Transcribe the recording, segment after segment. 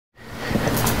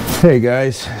Hey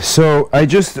guys, so I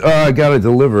just got a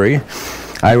delivery.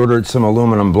 I ordered some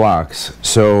aluminum blocks,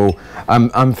 so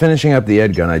I'm finishing up the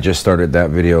airgun. I just started that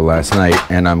video last night,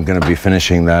 and I'm going to be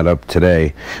finishing that up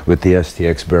today with the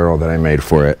STX barrel that I made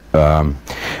for it.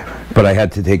 But I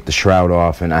had to take the shroud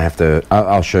off, and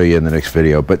I'll show you in the next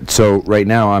video. But so right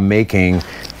now I'm making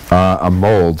a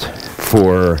mold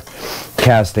for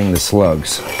casting the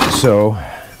slugs. So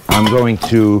I'm going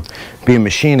to be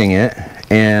machining it,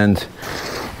 and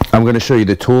I'm going to show you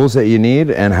the tools that you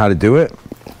need and how to do it,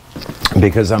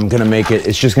 because I'm going to make it,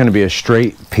 it's just going to be a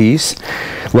straight piece,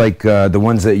 like the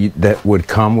ones that would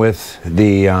come with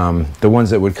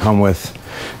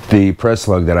the press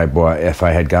slug that I bought if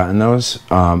I had gotten those.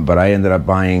 But I ended up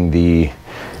buying the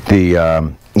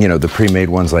pre-made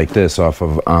ones like this off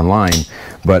of online,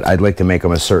 but I'd like to make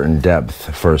them a certain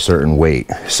depth for a certain weight.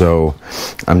 So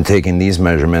I'm taking these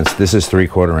measurements. This is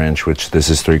 3/4 inch, which this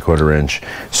is 3/4 inch.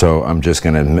 So I'm just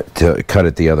going to cut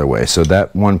it the other way. So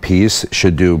that one piece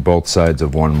should do both sides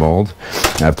of one mold.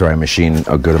 After I machine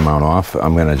a good amount off,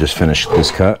 I'm going to just finish this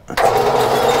cut.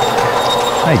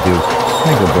 Hi, Duke.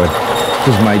 Hi, good boy.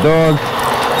 This is my dog.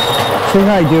 Say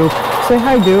hi, Duke. Say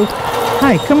hi, Duke.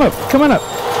 Hi, come up. Come on up.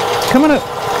 Come on up.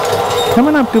 Come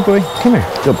on up, good boy. Come here.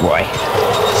 Good boy.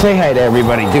 Say hi to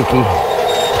everybody, Dookie.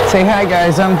 Say hi,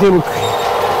 guys. I'm Duke.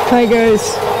 Hi,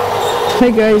 guys.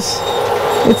 Hey, guys.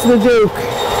 It's the Duke.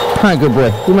 Hi, good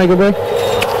boy. You my good boy?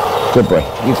 Good boy.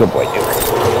 You good boy, Duke.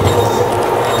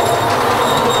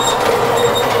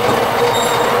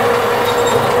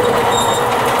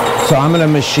 So I'm going to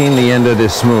machine the end of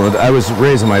this smooth. I was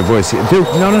raising my voice here. Duke,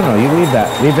 no. You leave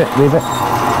that. Leave it. Leave it.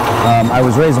 I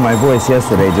was raising my voice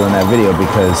yesterday doing that video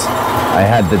because I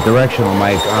had the directional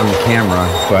mic on the camera,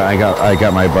 but I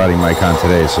got my body mic on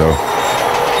today, so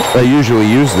I usually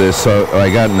use this, so I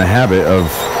got in the habit of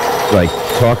like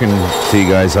talking to you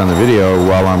guys on the video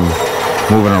while I'm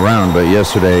moving around. But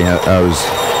yesterday I was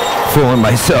fooling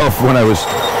myself when I was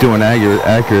doing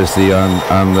accuracy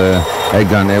on the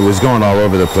airgun. It was going all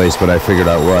over the place, but I figured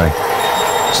out why.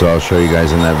 So I'll show you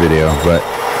guys in that video. But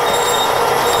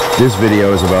this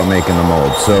video is about making the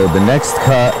mold. So the next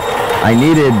cut, I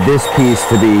needed this piece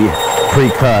to be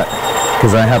pre-cut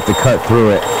because I have to cut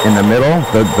through it in the middle,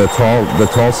 the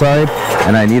tall side,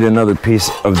 and I need another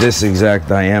piece of this exact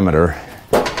diameter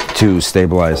to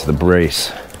stabilize the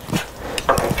brace.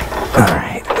 All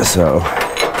right, so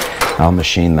I'll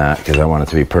machine that because I want it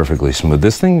to be perfectly smooth.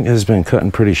 This thing has been cutting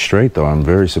pretty straight though. I'm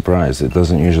very surprised. It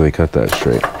doesn't usually cut that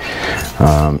straight.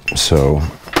 So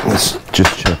let's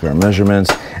just check our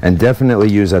measurements, and definitely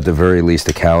use at the very least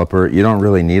a caliper. You don't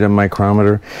really need a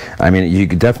micrometer. I mean, you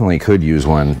definitely could use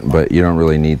one, but you don't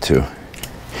really need to.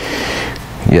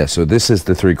 Yeah, so this is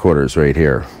the 3/4 right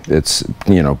here. It's,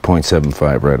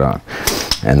 0.75 right on.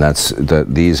 And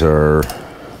these are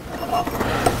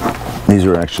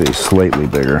actually slightly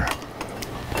bigger.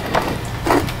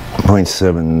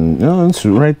 0.7, no, it's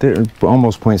right there,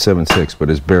 almost 0.76, but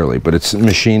it's barely, but it's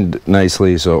machined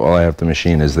nicely, so all I have to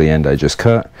machine is the end I just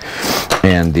cut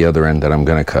and the other end that I'm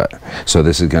going to cut. So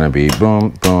this is going to be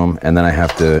boom, boom, and then I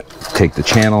have to take the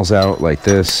channels out like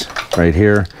this, right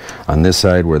here, on this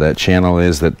side where that channel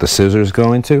is that the scissors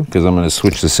go into, because I'm going to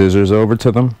switch the scissors over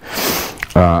to them.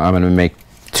 I'm going to make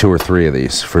 2 or 3 of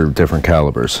these for different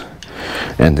calibers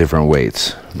and different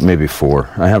weights, maybe 4.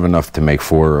 I have enough to make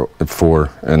 4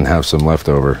 and have some left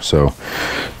over, so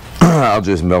I'll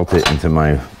just melt it into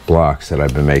my blocks that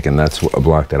I've been making. That's a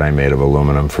block that I made of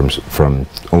aluminum from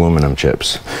aluminum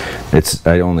chips.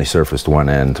 I only surfaced one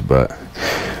end, but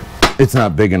it's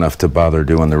not big enough to bother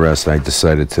doing the rest. I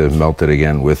decided to melt it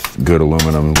again with good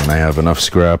aluminum when I have enough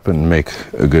scrap and make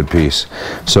a good piece.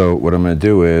 So what I'm going to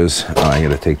do is I'm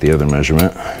going to take the other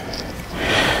measurement,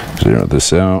 zero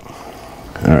this out.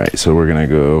 All right, so we're gonna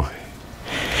go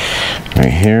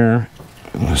right here.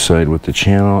 The side with the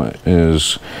channel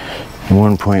is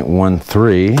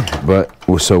 1.13, but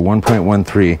so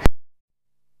 1.13.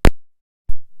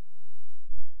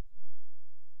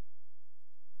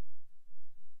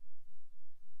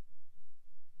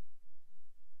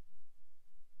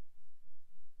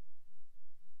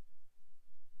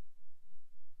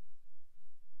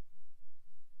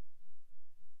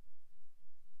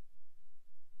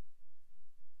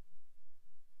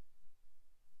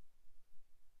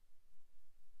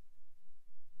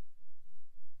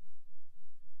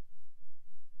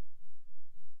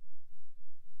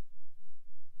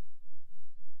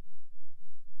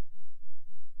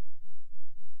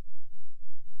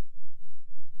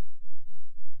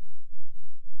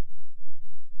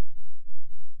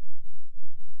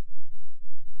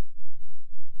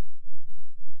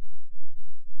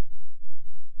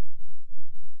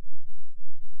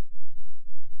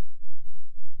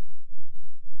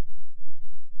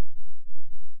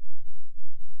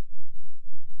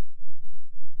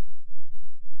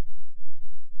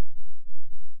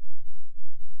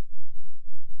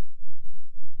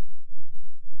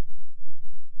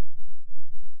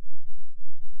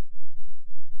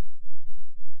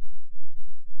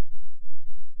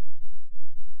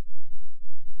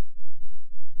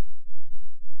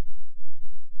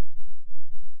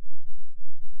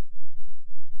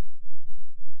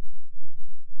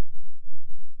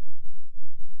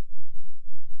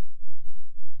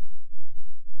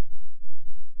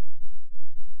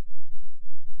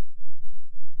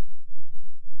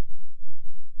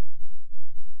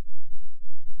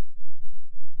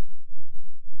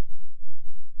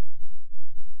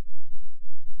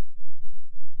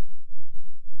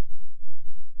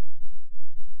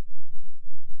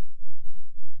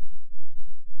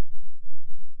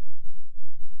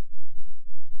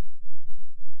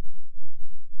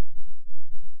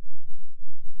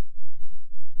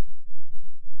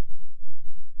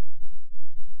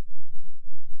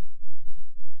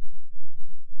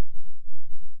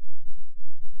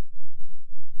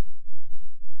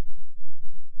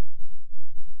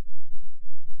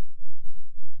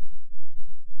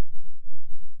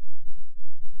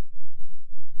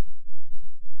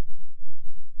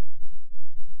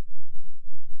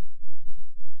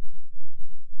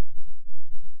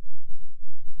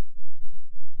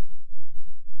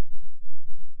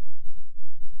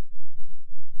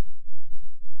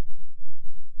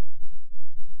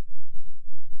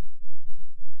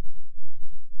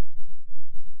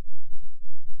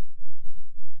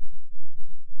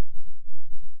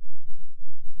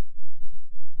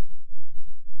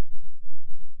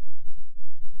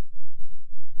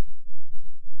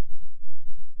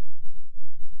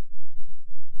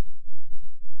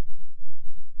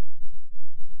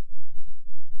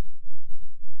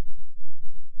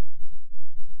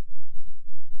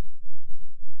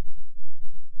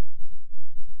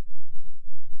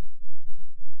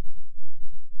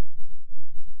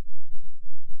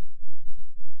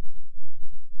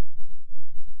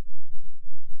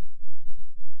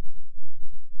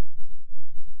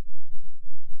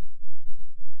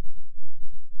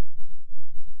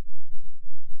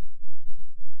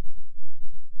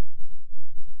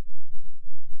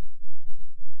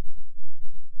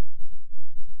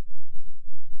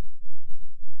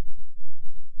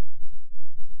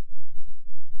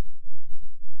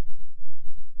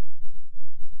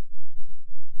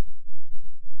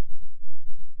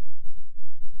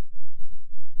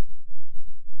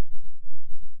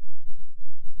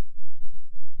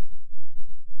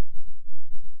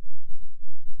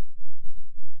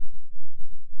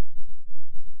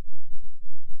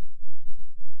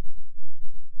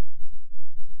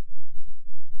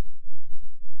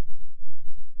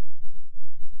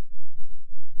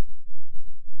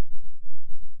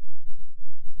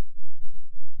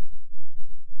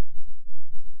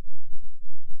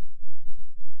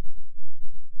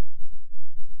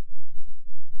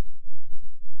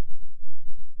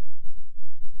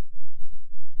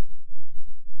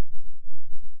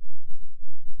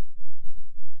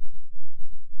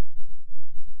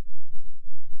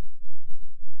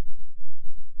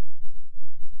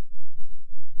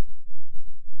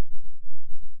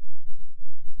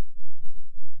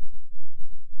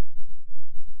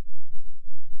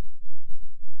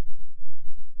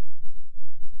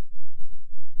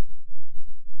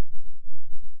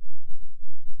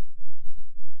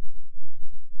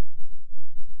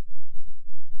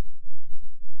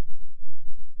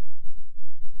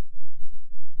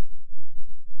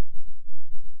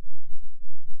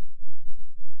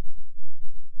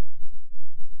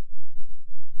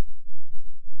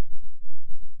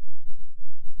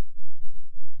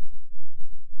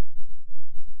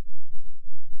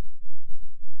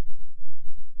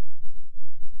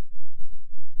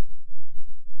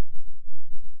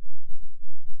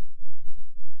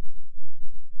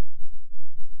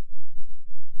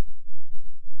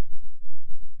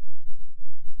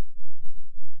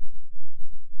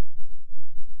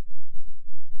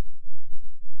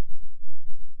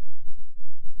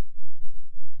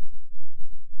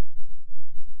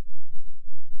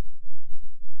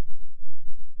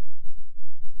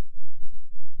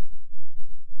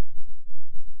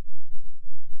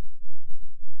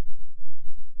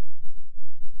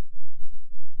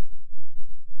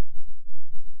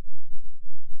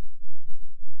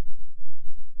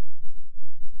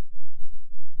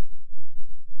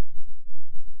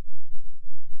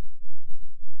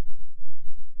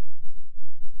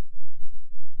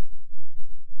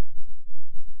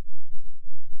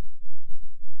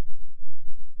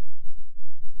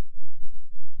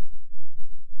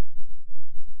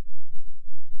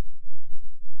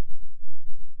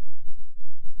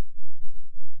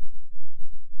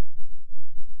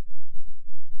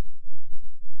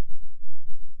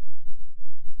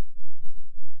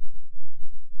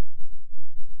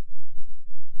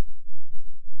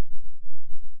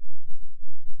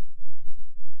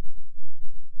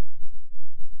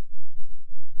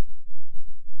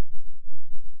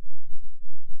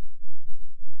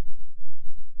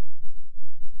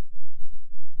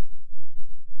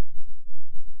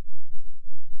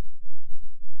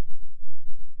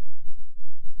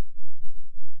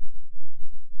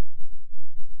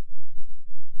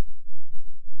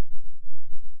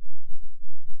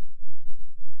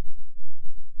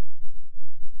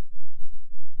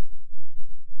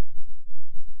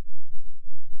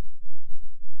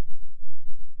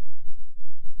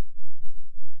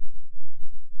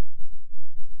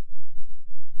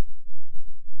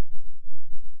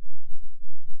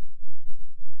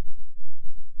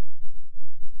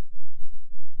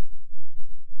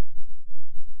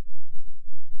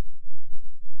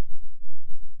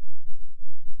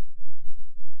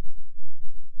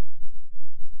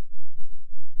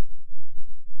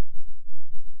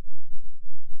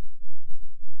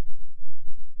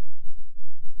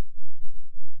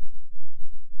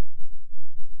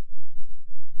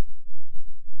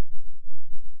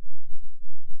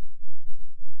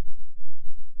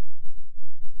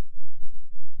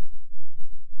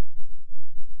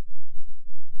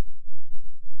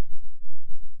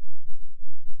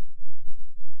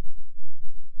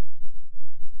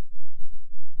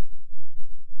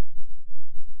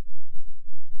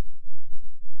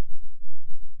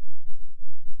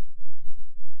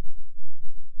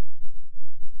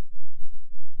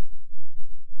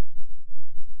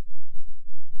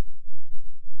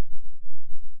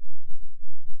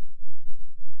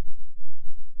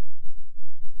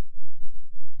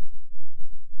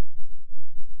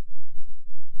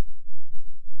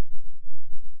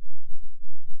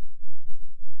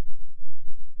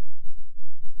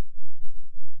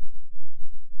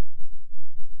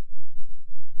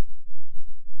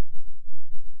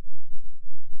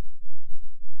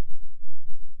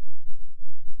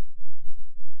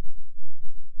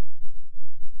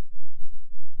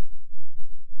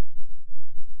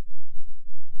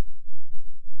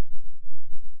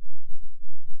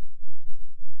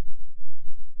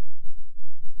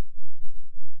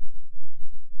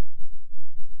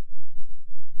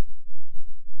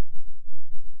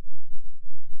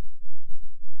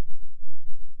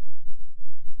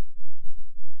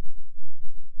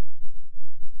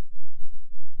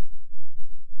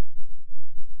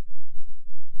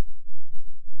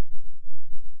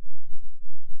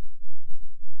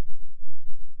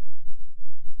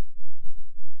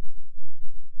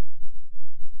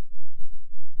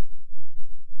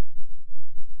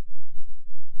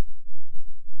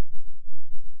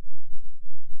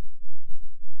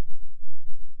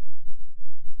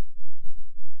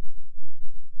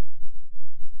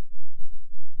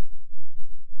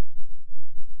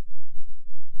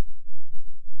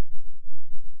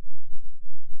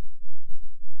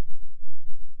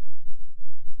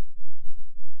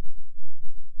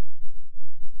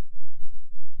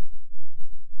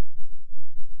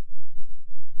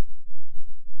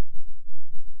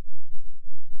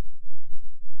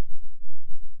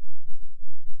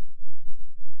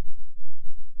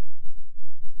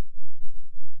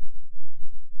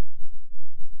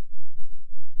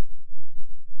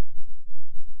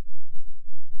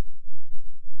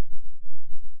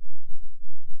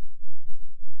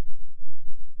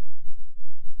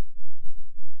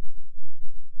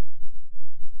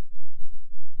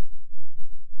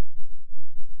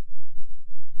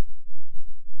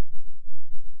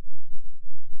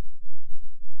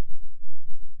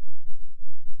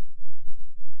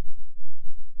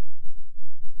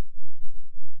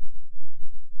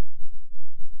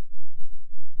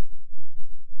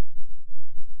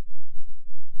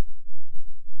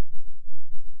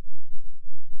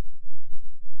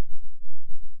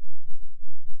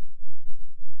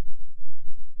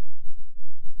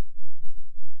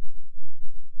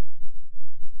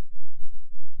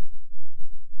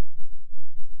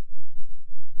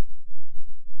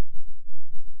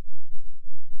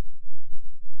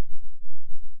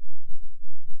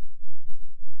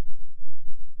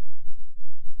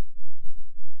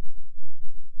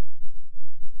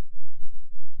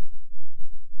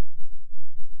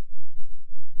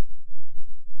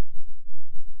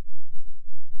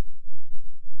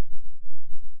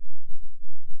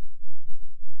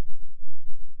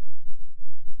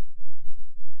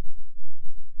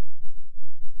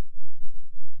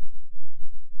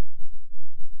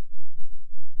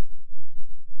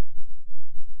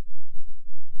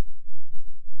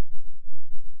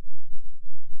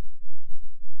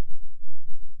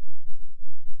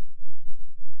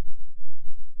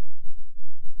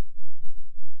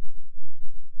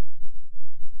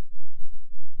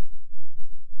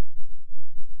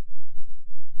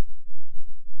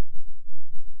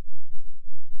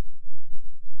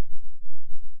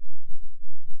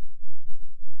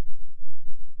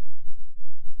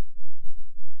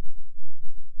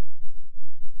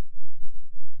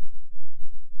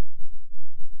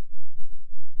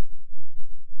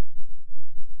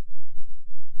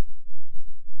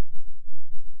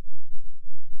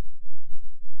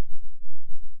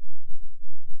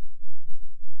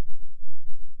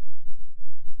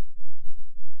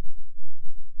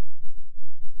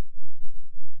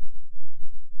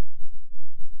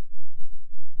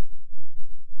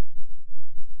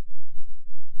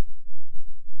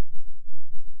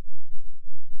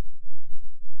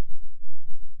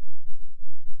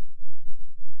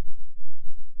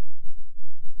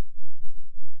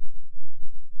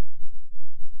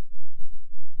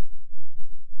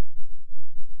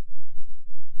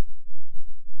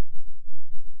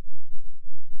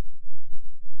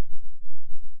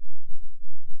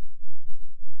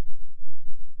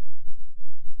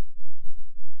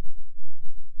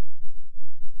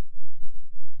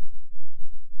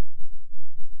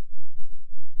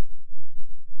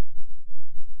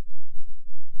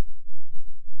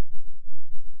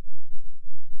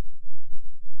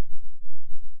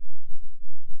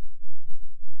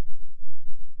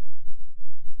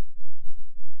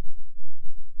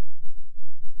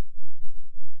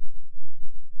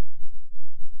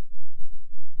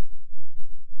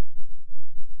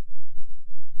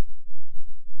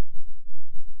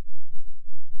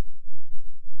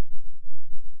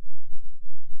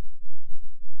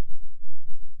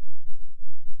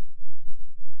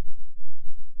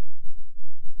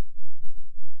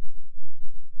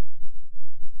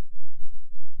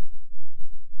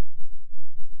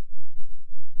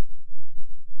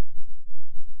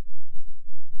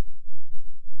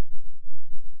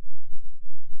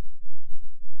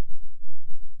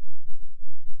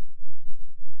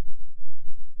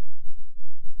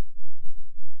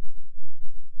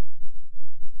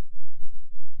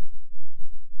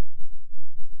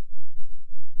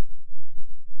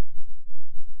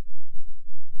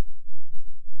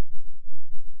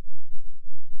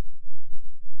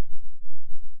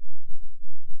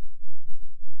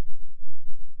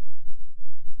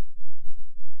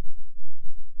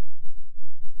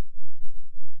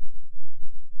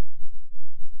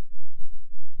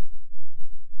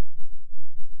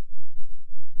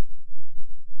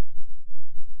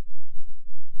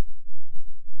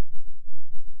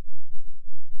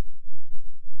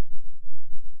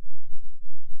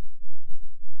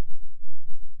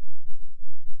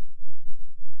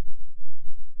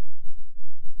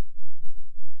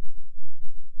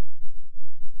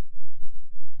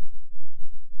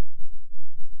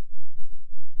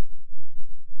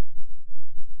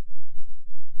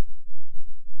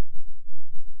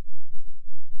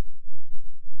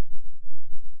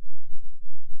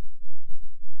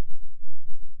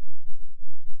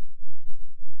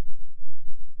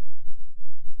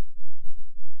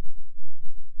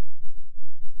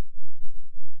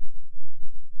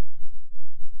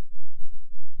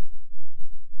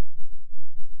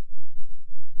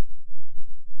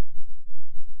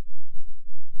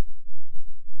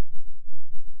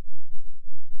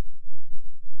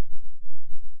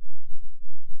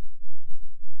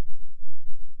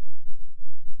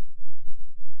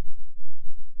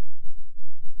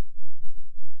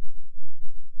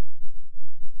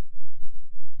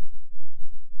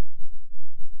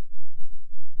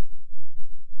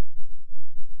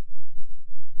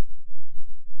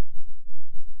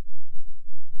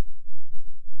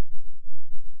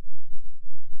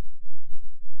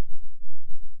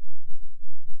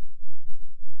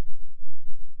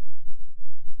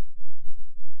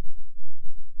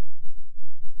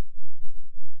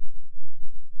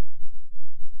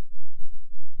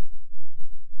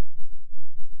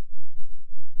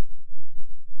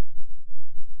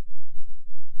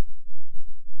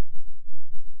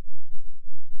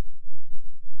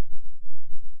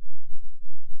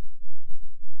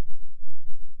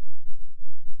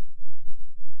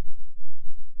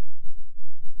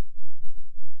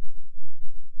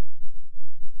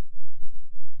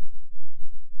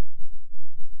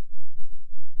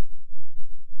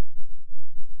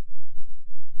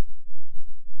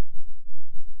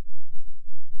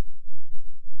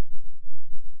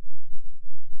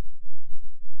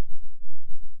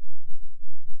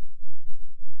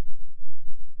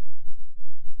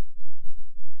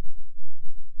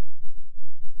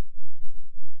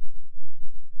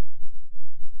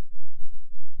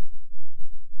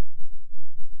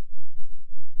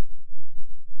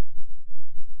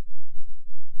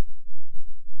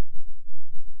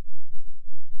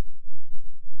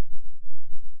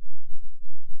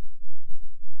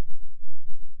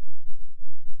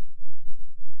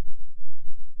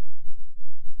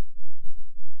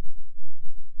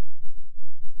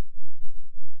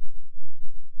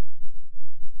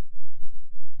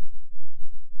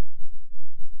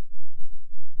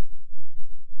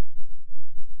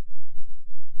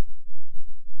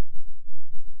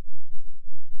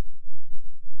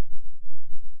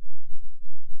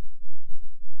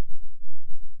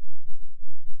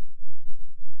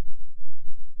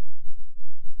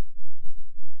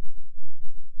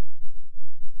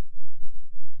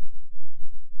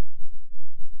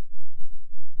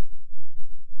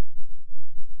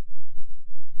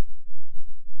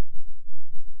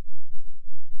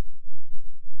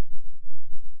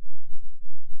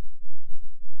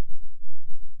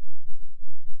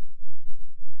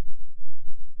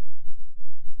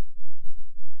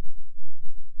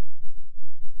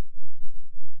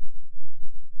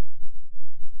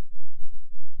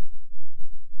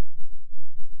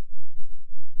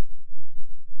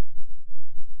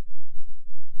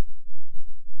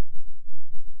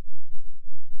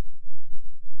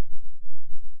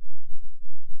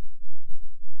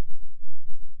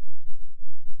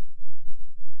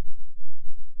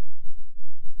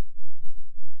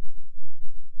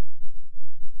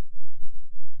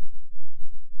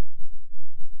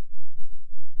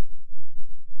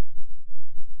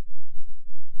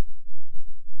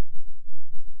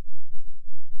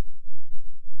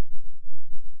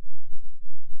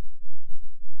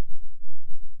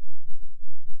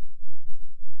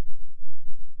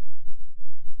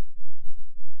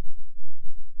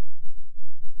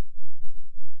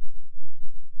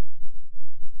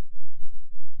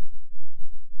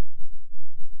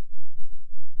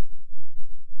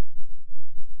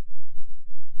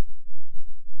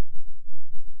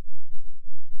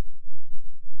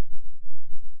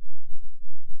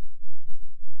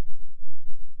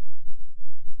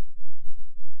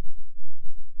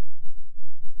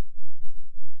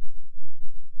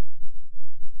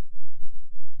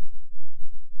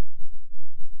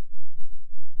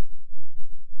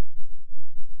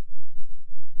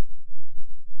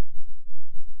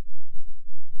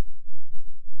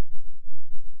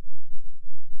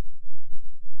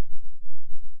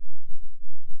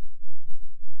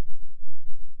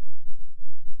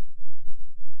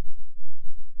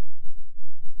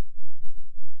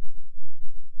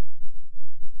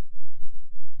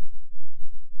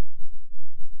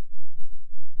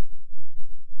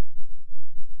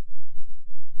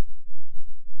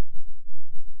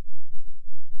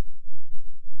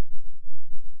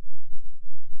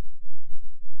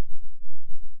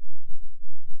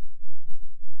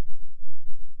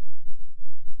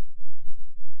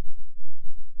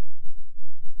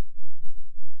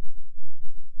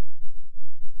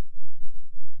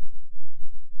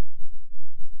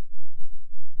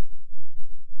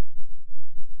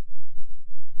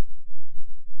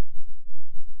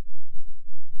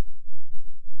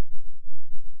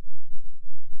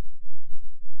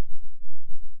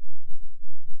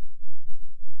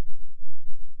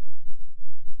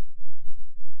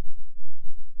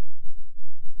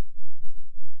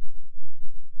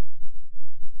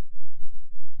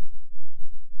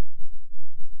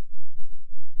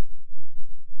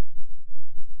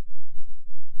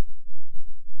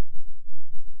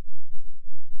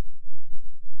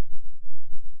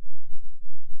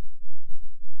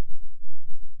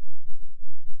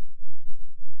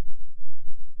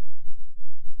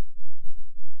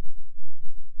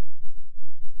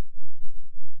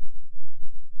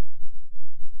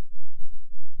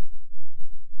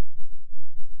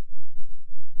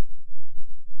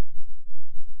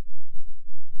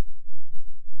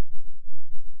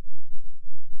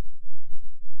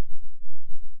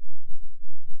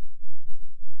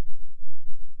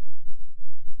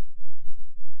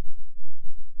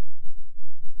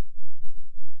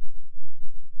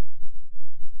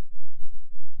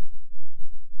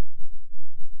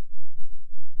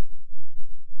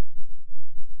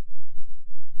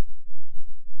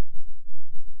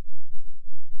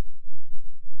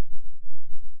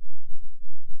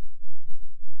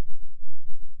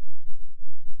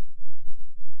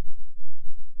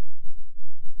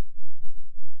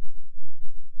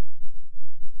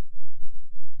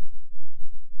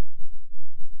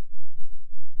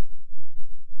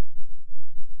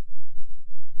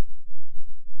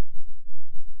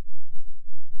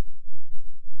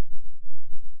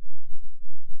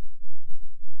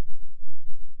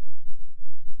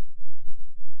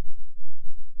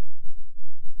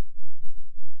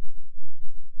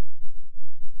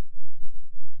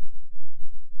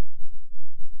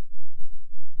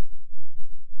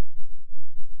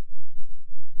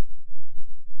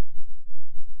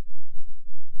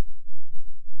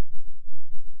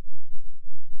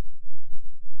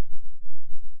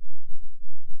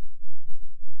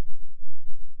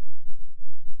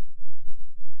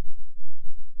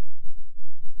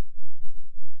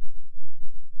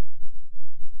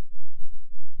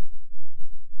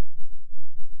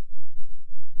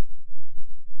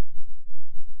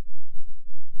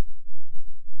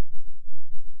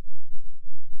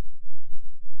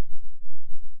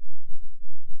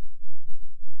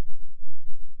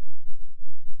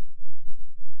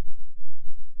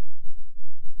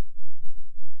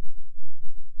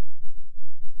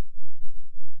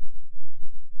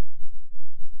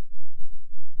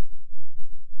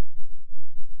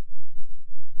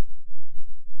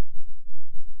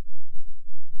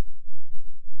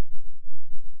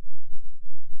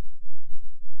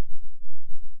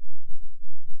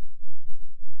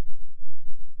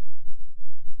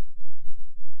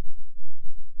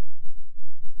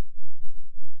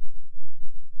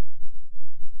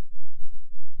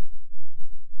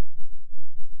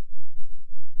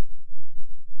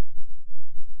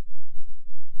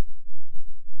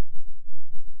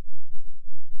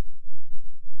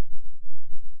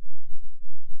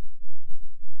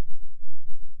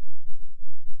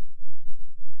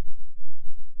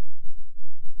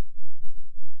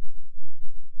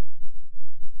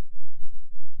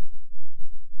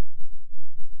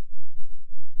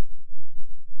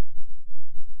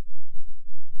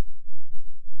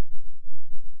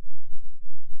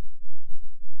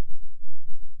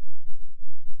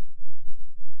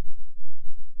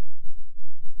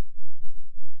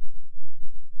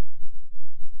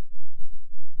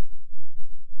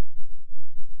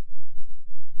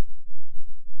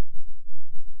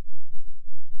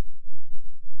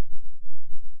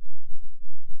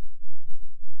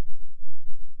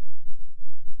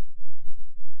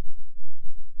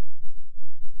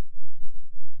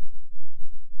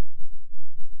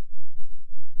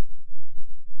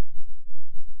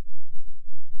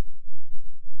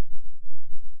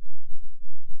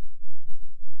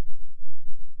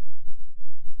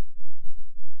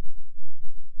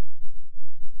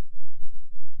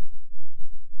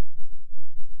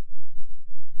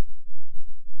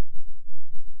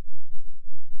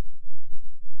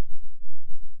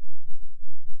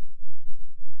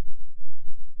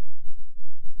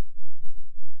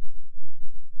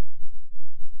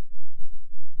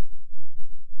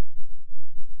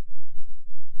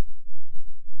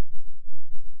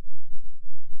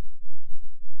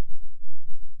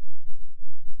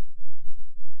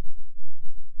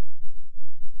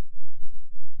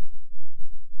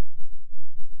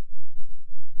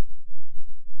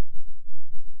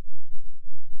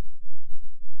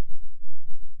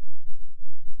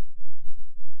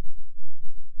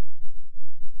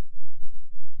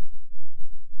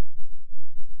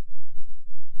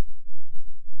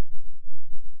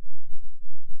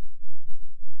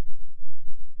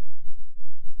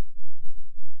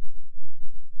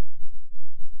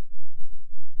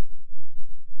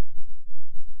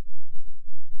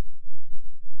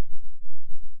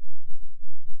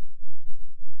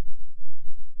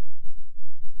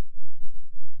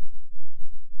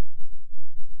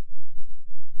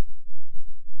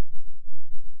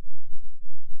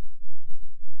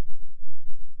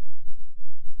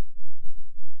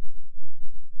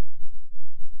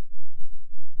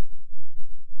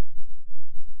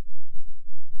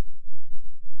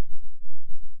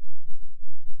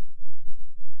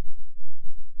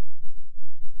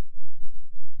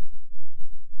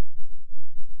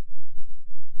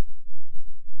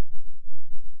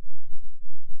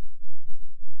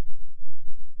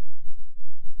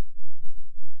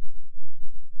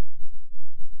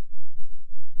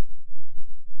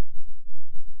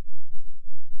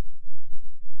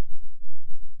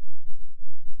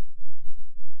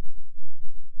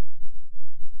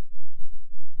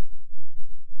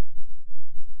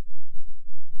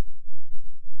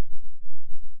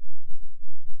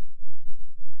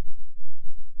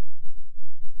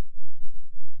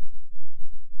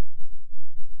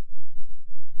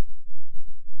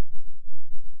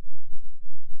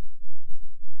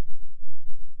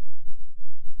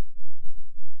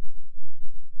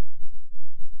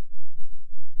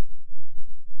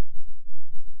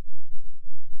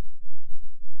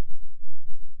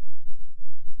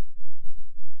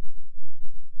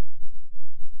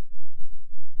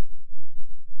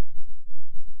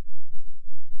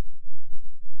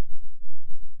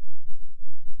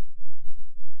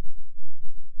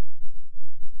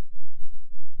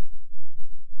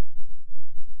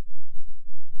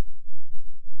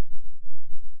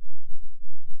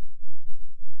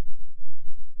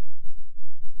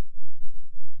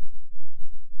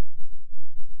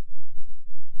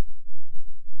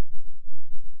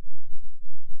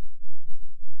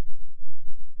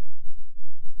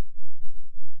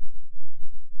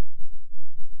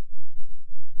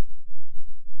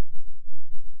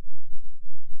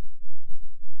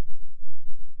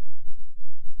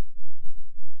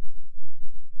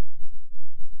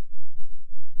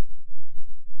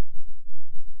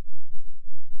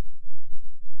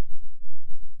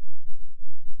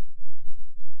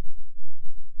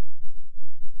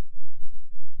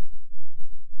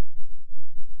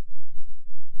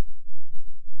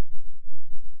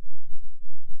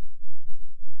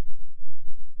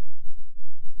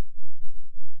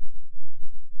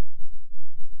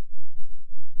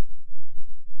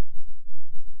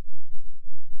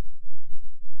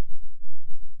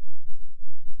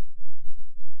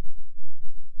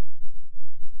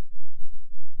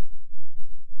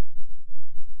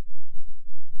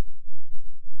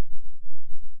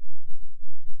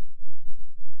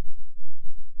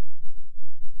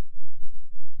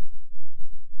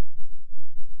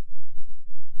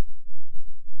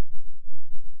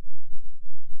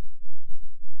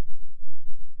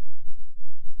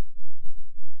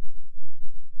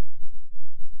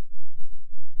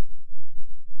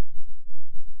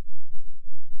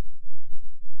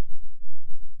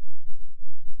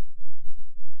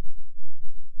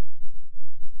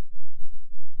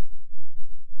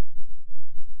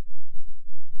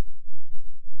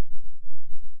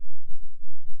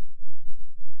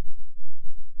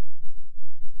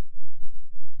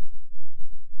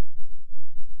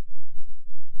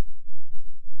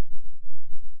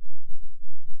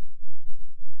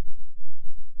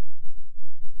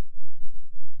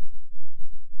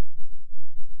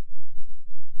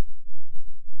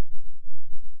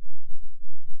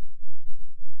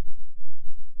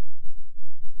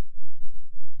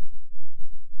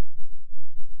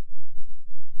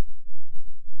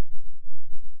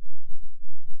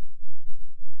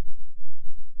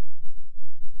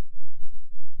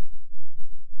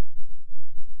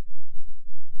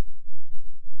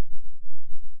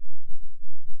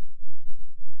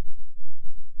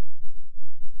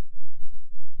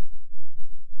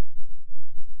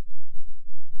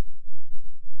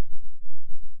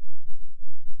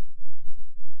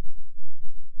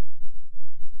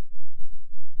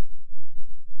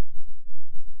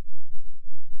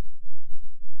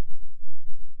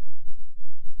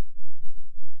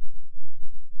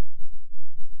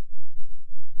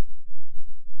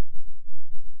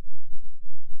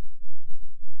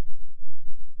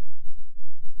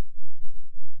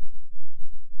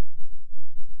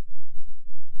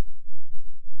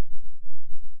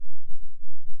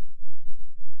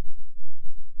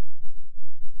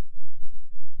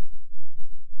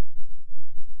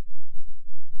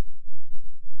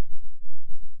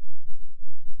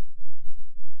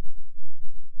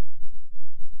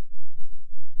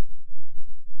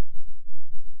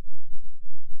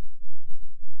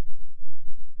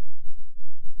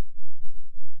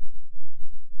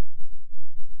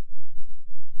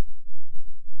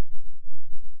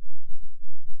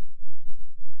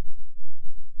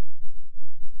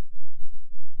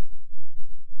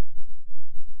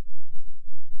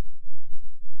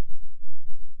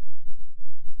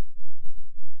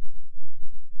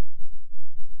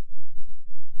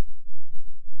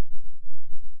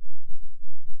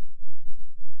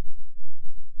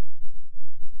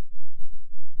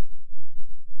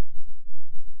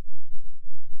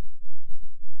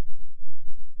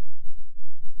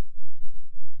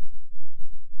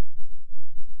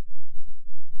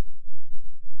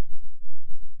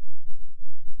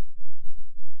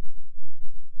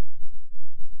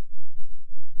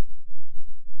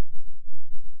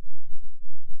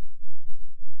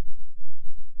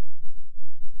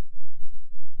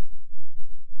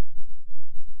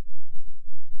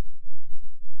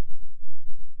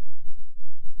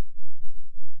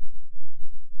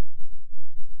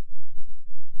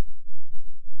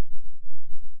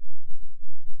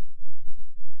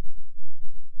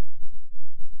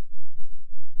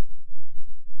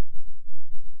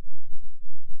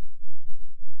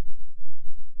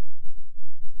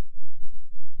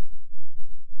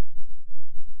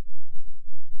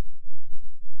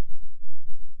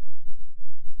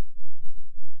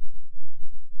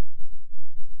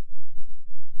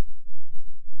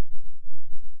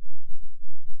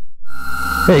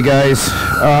 Hey guys,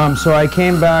 so I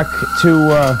came back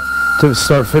to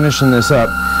start finishing this up.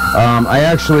 I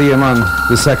actually am on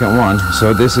the second one,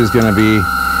 so this is gonna be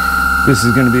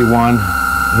one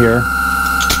here.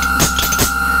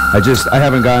 I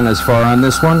haven't gotten as far on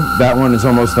this one. That one is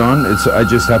almost done. I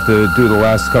just have to do the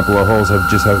last couple of holes. I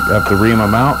just have to ream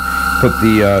them out, put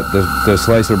the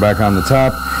slicer back on the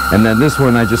top, and then this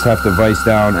one I just have to vise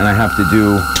down, and I have to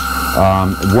do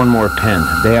one more pin.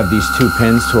 They have these two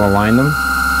pins to align them.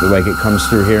 Like it comes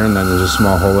through here, and then there's a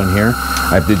small hole in here.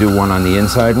 I have to do one on the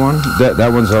inside one.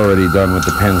 That one's already done with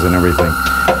the pins and everything.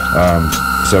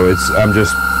 So I'm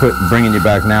just bringing you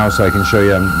back now so I can show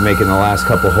you I'm making the last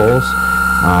couple holes.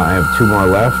 I have 2 more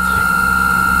left.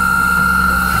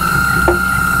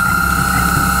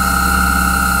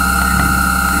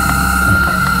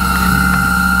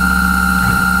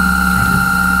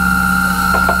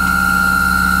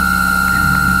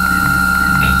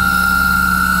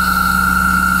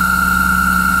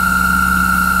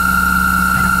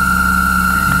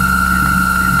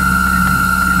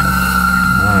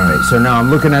 So now I'm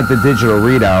looking at the digital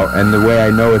readout, and the way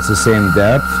I know it's the same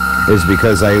depth is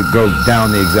because I go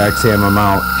down the exact same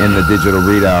amount in the digital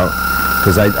readout,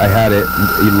 because I had it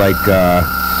like a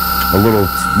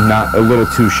little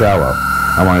too shallow.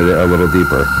 I wanted it a little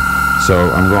deeper. So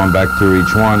I'm going back through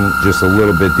each one just a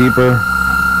little bit deeper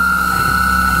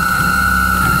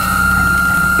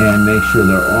and make sure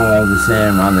they're all the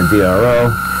same on the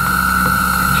DRO,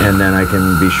 and then I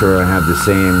can be sure I have the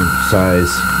same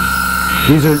size.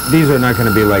 These are not going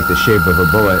to be like the shape of a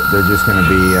bullet. They're just going to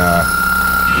be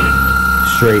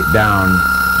straight down,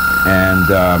 and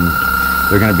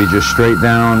they're going to be just straight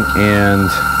down, and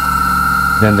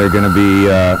then they're going to be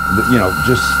you know,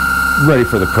 just ready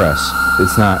for the press.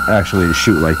 It's not actually to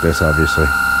shoot like this, obviously.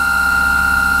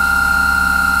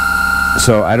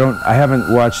 So I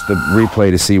haven't watched the replay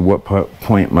to see what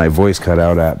point my voice cut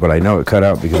out at, but I know it cut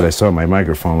out because I saw my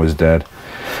microphone was dead.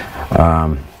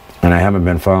 And I haven't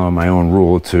been following my own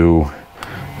rule to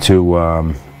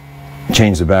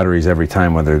change the batteries every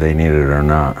time, whether they need it or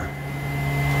not.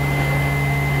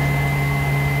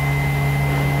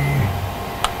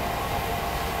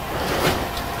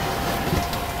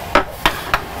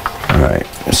 All right,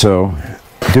 so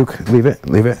Duke, leave it.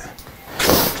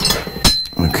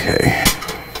 Okay.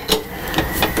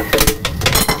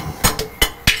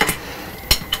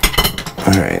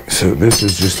 All right, so this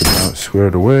is just about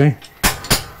squared away.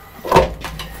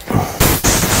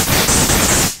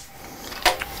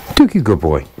 Duke, you good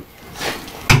boy.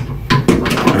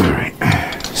 All right,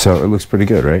 so it looks pretty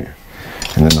good, right?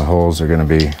 And then the holes are gonna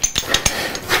be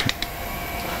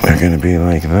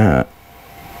like that.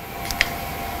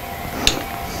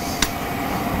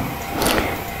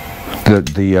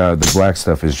 The black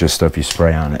stuff is just stuff you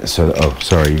spray on it. So, oh,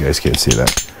 sorry, you guys can't see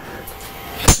that.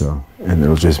 So, and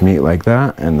it'll just meet like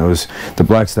that. And the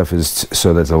black stuff is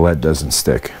so that the lead doesn't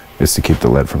stick. It's to keep the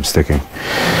lead from sticking.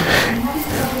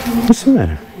 What's the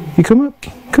matter? You come up.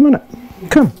 Come on up.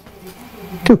 Come.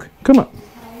 Duke, come up.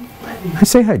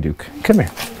 Say hi, Duke. Come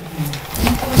here.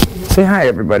 Say hi,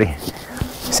 everybody.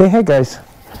 Say hi, guys.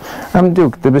 I'm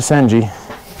Duke, the Basenji.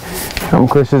 I'm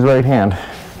Chris's right hand.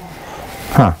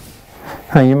 Huh?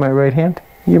 Huh, you my right hand?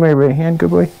 You my right hand, good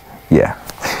boy? Yeah.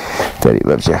 Daddy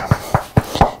loves you.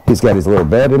 He's got his little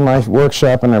bed in my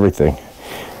workshop and everything.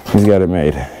 He's got it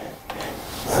made.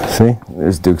 See?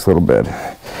 There's Duke's little bed.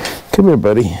 Come here,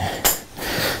 buddy.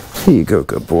 Here you go,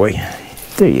 good boy.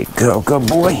 There you go, good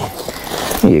boy.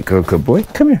 Here you go, good boy.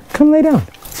 Come here. Come lay down.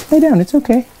 Lay down. It's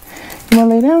okay. You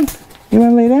want to lay down? You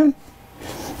want to lay down?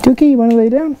 Dookie, you want to lay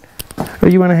down? Or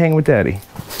you want to hang with Daddy?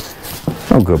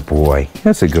 Oh, good boy.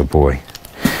 That's a good boy.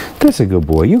 That's a good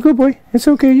boy. You good boy. It's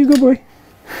okay. You good boy.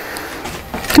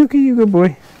 Dookie, you good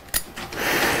boy.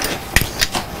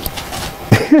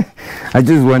 I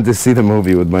just went to see the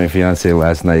movie with my fiance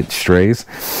last night, Strays,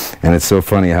 and it's so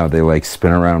funny how they like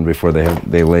spin around before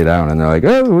they lay down, and they're like,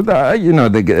 oh, you know,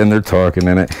 and they're talking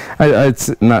in it. It's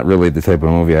not really the type of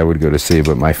movie I would go to see,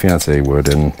 but my fiance would,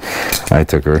 and I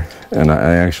took her, and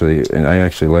I actually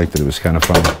liked it. It was kind of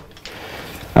fun.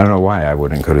 I don't know why I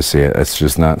wouldn't go to see it. It's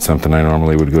just not something I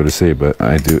normally would go to see, but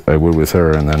I would with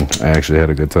her, and then I actually had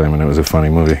a good time, and it was a funny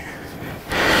movie.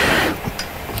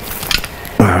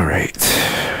 All right.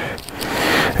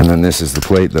 And then this is the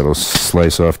plate that'll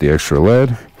slice off the extra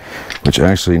lead, which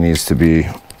actually needs to be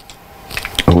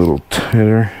a little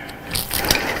tighter.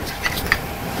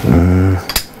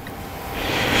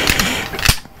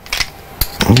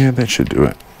 Yeah, that should do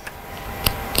it.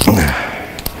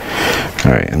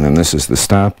 All right, and then this is the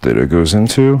stop that it goes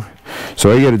into. So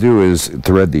all you got to do is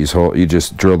thread these holes. You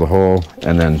just drill the hole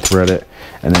and then thread it,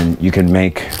 and then you can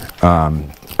make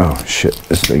Oh shit,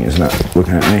 this thing is not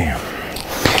looking at me.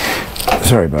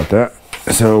 Sorry about that.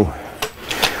 So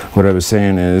what I was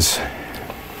saying is,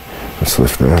 let's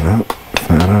lift that up,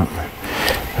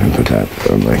 and put that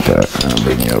like that. I'll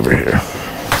bring you over here.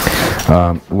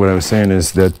 What I was saying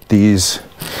is that these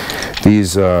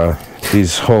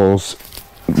holes,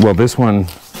 well, this one,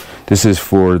 this is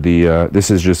for the,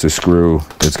 this is just a screw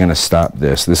that's going to stop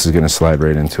this. This is going to slide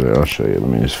right into it. I'll show you. Let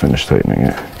me just finish tightening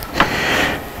it.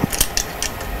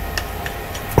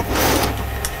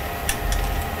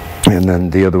 And then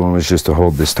the other one was just to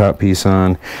hold this top piece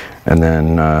on. And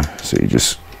then, so you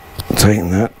just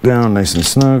tighten that down nice and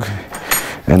snug.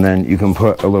 And then you can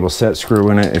put a little set screw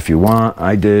in it if you want.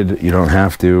 I did. You don't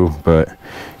have to, but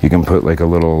you can put like a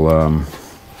little,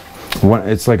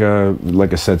 it's like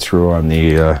a set screw on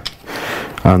the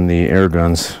air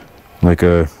guns, like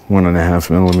a 1.5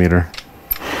 millimeter.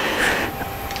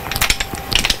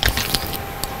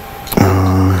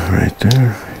 Right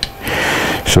there.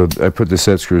 So I put the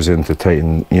set screws in to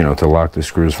tighten, you know, to lock the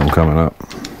screws from coming up.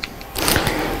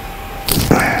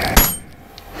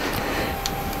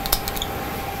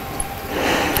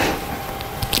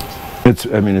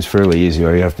 I mean, it's fairly easy.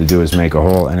 All you have to do is make a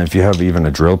hole, and if you have even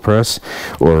a drill press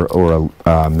or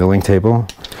a milling table,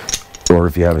 or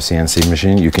if you have a CNC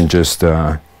machine, you can just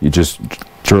you just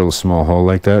drill a small hole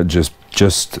like that,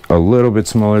 just a little bit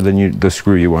smaller than the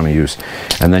screw you want to use,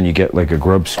 and then you get like a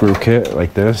grub screw kit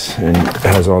like this, and it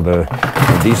has all the.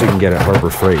 These you can get at Harbor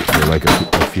Freight for like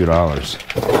a few dollars.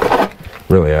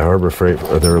 Really, at Harbor Freight,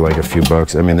 they're like a few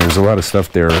bucks. I mean, there's a lot of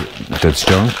stuff there that's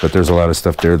junk, but there's a lot of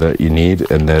stuff there that you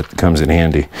need and that comes in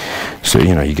handy. So,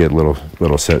 you know, you get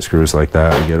little set screws like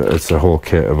that. It's a whole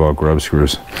kit of all grub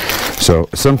screws. So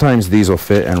sometimes these will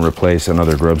fit and replace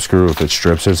another grub screw if it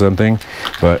strips or something.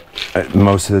 But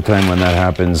most of the time when that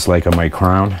happens, like on my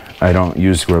crown, I don't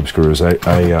use grub screws.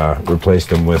 I replace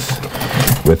them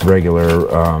with regular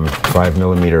 5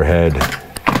 millimeter head.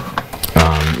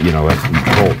 You know, like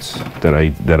bolts that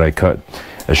I cut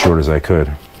as short as I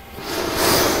could.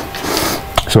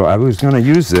 So I was going to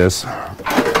use this.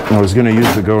 I was going to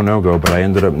use the Go No Go, but I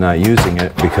ended up not using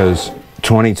it because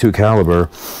 22 caliber.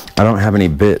 I don't have any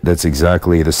bit that's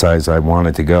exactly the size I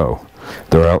wanted to go.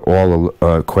 They're all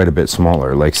quite a bit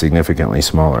smaller, like significantly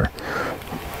smaller.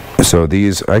 So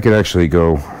these, I could actually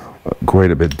go quite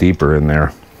a bit deeper in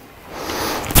there.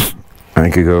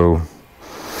 I could go.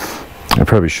 I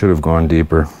probably should have gone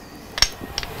deeper.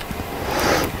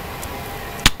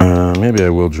 Maybe I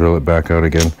will drill it back out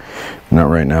again. Not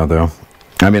right now, though.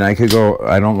 I mean, I could go,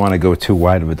 I don't want to go too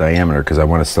wide of a diameter because I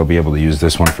want to still be able to use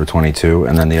this one for 22,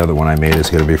 and then the other one I made is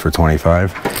going to be for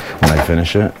 25 when I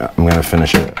finish it. I'm going to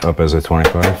finish it up as a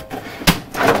 25.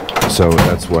 So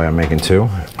that's why I'm making two.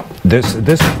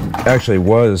 This actually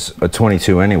was a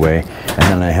 22 anyway, and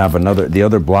then I have another, the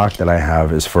other block that I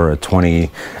have is for a 20,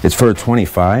 it's for a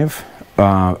 25.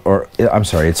 Or I'm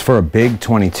sorry, it's for a big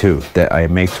 22 that I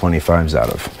make 25s out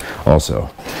of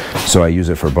also. So I use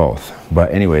it for both.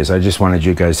 But anyways, I just wanted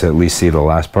you guys to at least see the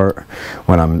last part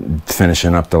when I'm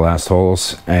finishing up the last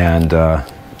holes and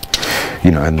you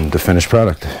know, and the finished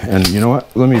product. And you know what?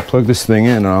 Let me plug this thing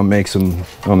in and I'll make some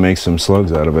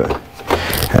slugs out of it.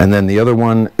 And then the other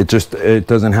one, it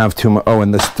doesn't have too much. Oh,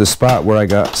 and the spot where I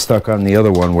got stuck on the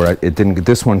other one, where it didn't.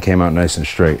 This one came out nice and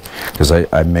straight because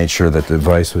I made sure that the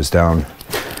vise was down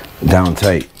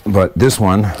tight. But this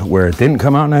one, where it didn't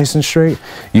come out nice and straight,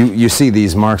 you see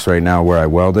these marks right now where I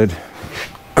welded.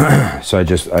 So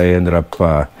I ended up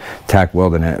tack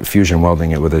welding it, fusion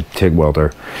welding it with a TIG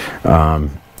welder.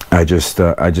 I just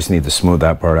need to smooth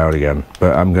that part out again,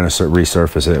 but I'm going to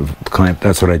resurface it, clamp.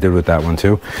 That's what I did with that one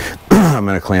too. I'm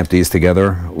going to clamp these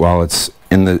together while it's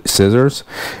in the scissors,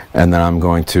 and then I'm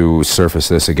going to surface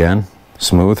this again,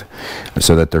 smooth,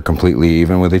 so that they're completely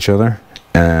even with each other.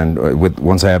 And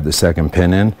once I have the second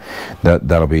pin in,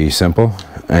 that'll be simple.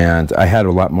 And I had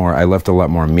I left a lot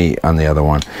more meat on the other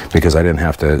one because I didn't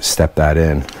have to step that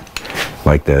in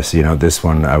like this. You know, this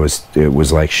one it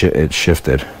was like it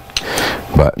shifted.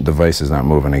 But the vise is not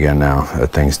moving again now.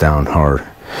 That thing's down hard.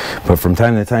 But from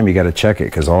time to time, you got to check it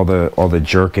because all the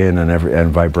jerking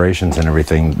and vibrations and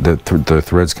everything, the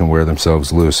threads can wear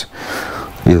themselves loose.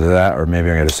 Either that, or maybe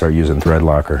I got to start using thread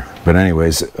locker. But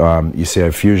anyways, you see,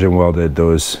 I fusion welded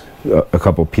those a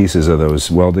couple pieces of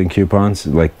those welding coupons,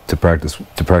 like to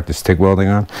practice TIG welding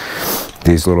on.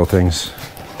 These little things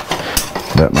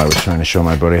that I was trying to show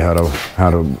my buddy how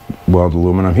to weld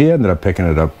aluminum. He ended up picking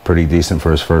it up pretty decent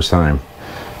for his first time.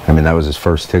 I mean, that was his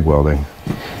first TIG welding.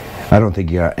 I don't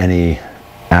think he got any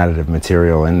additive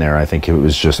material in there. I think it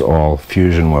was just all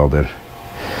fusion welded.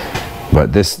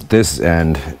 But this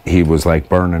end, he was like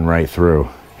burning right through.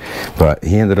 But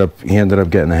he ended up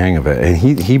getting the hang of it, and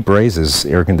he brazes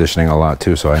air conditioning a lot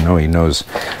too, so I know he knows,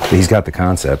 he's got the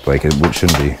concept. Like, it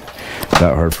shouldn't be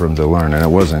that hard for him to learn, and it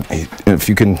wasn't. If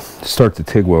you can start to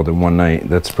TIG weld in one night,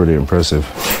 that's pretty impressive.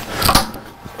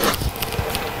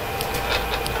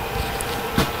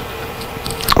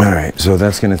 Alright, so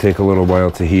that's going to take a little while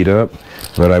to heat up,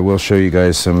 but I will show you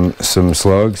guys some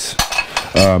slugs.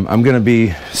 I'm going to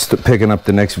be picking up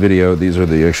the next video. These are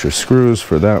the extra screws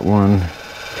for that one.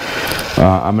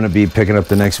 I'm going to be picking up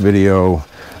the next video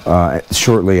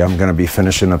shortly. I'm going to be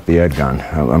finishing up the egg gun.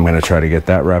 I'm going to try to get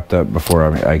that wrapped up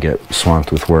before I get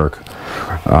swamped with work,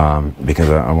 because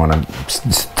I want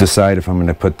to decide if I'm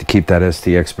going to keep that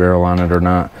STX barrel on it or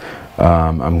not.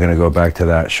 I'm going to go back to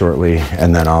that shortly,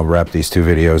 and then I'll wrap these two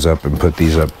videos up and put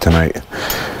these up tonight.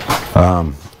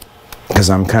 Because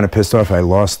I'm kind of pissed off. I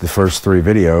lost the first 3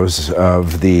 videos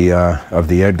of the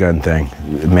egg gun thing,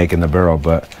 making the barrel,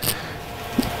 but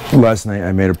last night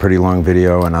I made a pretty long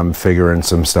video, and I'm figuring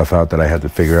some stuff out that I had to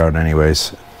figure out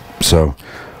anyways. So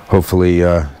hopefully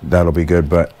that'll be good.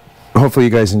 But hopefully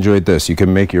you guys enjoyed this. You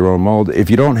can make your own mold. If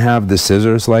you don't have the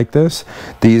scissors like this,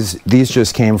 these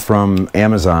just came from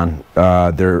Amazon.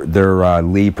 They're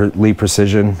Lee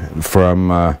Precision,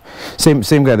 from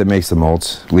same guy that makes the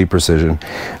molds, Lee Precision,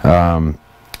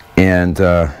 and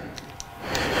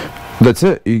that's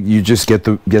it. You just get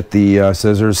the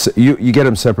scissors. You get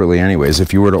them separately anyways.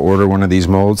 If you were to order one of these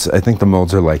molds, I think the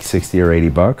molds are like 60 or 80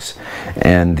 bucks,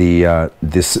 and the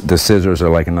scissors are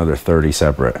like another 30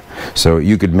 separate. So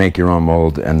you could make your own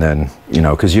mold, and then, you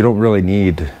know, because you don't really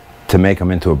need to make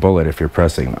them into a bullet if you're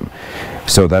pressing them.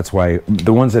 So that's why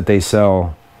the ones that they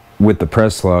sell with the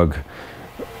press slug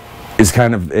is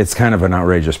kind of an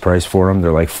outrageous price for them.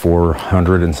 They're like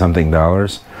 $400 and something.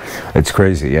 It's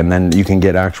crazy. And then you can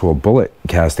get actual bullet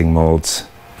casting molds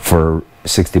for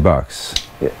 60 bucks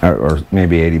or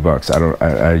maybe 80 bucks.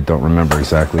 I don't remember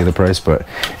exactly the price, but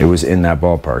it was in that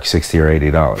ballpark, 60 or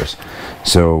 80 dollars.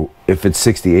 So if it's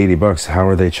 60, 80 bucks, how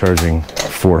are they charging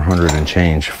 400 and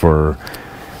change for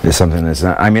something that's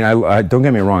not? I mean, I don't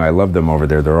get me wrong, I love them over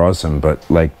there, they're awesome, but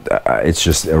like, it's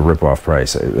just a rip-off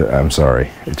price. I'm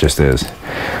sorry, it just is.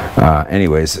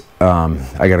 Anyways,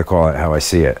 I gotta call it how I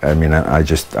see it. I mean, I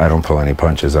don't pull any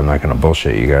punches. I'm not gonna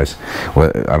bullshit you guys.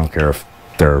 Well, I don't care if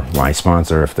they're my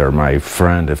sponsor, if they're my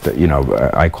friend, you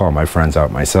know, I call my friends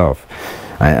out myself,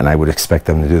 and I would expect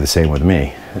them to do the same with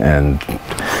me, and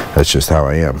that's just how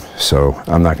I am. So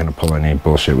I'm not gonna pull any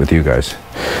bullshit with you guys,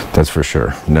 that's for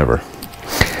sure, never.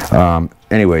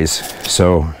 Anyways,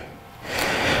 so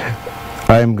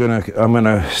I'm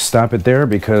gonna stop it there,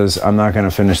 because I'm not gonna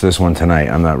finish this one tonight.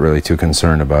 I'm not really too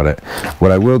concerned about it.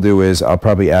 What I will do is I'll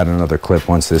probably add another clip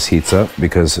once this heats up,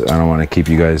 because I don't want to keep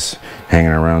you guys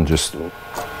hanging around just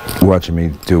watching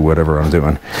me do whatever I'm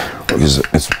doing,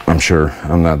 because I'm sure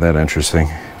I'm not that interesting.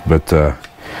 But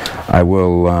I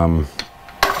will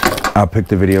I'll pick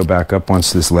the video back up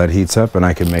once this lead heats up, and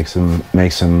I can make some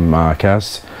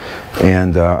casts,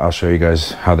 and I'll show you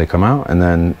guys how they come out. And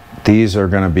then these are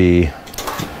gonna be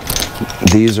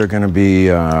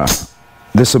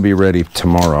this will be ready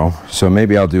tomorrow. So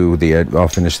maybe I'll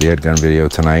finish the egg gun video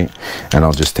tonight, and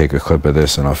I'll just take a clip of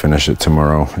this and I'll finish it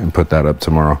tomorrow and put that up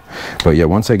tomorrow. But yeah,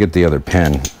 once I get the other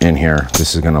pin in here,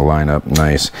 this is gonna line up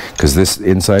nice, because this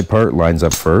inside part lines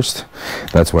up first.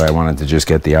 That's why I wanted to just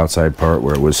get the outside part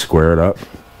where it was squared up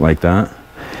like that,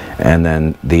 and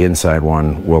then the inside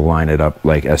one will line it up.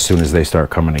 Like, as soon as they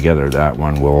start coming together, that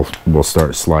one will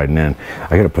start sliding in.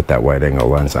 I gotta put that wide angle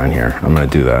lens on here. I'm gonna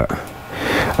do that.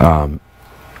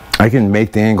 I can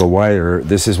make the angle wider.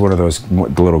 This is one of those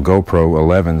little GoPro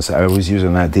 11s. I was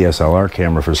using that DSLR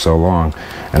camera for so long,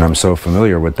 and I'm so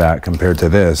familiar with that compared to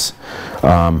this.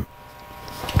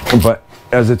 But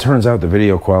as it turns out, the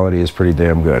video quality is pretty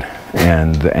damn good,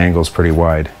 and the angle's pretty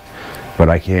wide. But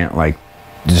I can't like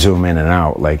zoom in and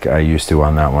out like I used to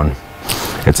on that one.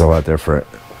 It's a lot different.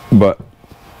 But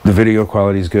the video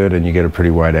quality is good, and you get a pretty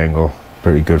wide angle,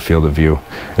 pretty good field of view.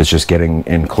 It's just getting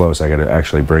in close. I gotta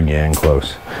actually bring you in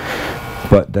close,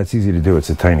 but that's easy to do. It's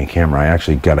a tiny camera. I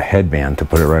actually got a headband to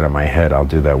put it right on my head. I'll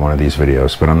do that one of these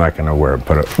videos, but I'm not gonna wear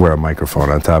a microphone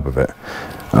on top of it,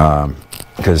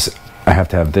 because I have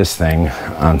to have this thing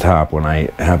on top when I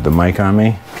have the mic on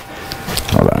me.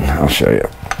 Hold on, I'll show you.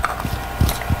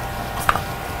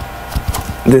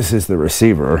 This is the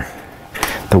receiver.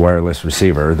 the wireless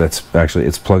receiver. That's actually,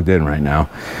 it's plugged in right now.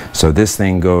 So this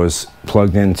thing goes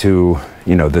plugged into,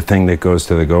 you know, the thing that goes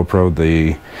to the GoPro,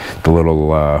 the little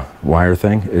wire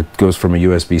thing. It goes from a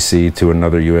USB-C to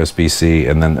another USB-C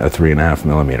and then a 3.5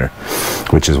 millimeter,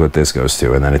 which is what this goes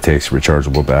to. And then it takes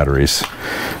rechargeable batteries.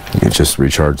 You just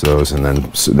recharge those, and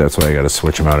then so that's why I got to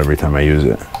switch them out every time I use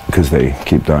it, because they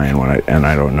keep dying and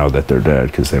I don't know that they're dead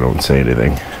because they don't say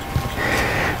anything.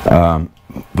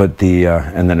 But the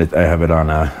and then I have it on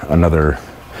another,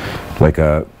 like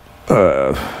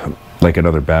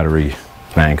another battery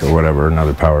bank or whatever,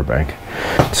 another power bank,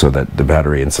 so that the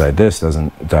battery inside this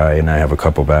doesn't die. And I have a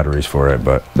couple batteries for it,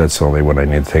 but that's only when I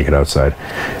need to take it outside.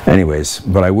 Anyways,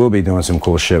 but I will be doing some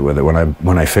cool shit with it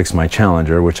when I fix my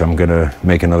Challenger, which I'm gonna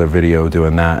make another video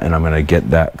doing that, and I'm gonna get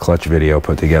that clutch video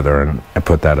put together and I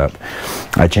put that up.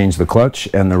 I changed the clutch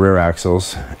and the rear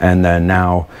axles, and then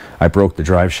now I broke the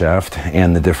drive shaft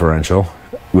and the differential,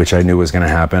 which I knew was going to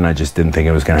happen. I just didn't think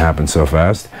it was going to happen so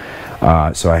fast.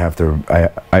 So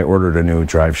I ordered a new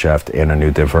drive shaft and a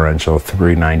new differential,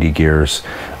 390 gears,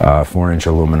 4-inch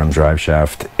aluminum drive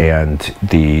shaft, and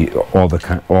all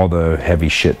the heavy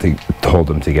shit to hold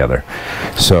them together.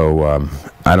 So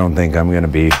I don't think I'm going to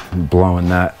be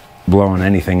blowing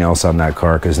anything else on that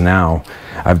car, because now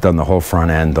I've done the whole front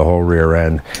end, the whole rear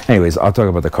end. Anyways, I'll talk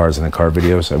about the cars in the car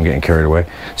videos. I'm getting carried away.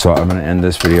 So I'm going to end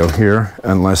this video here,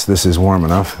 unless this is warm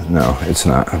enough. No, it's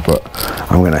not, but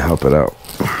I'm going to help it out.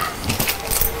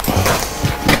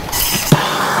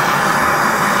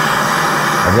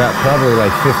 I've got probably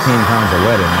like 15 pounds of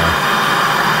lead in there.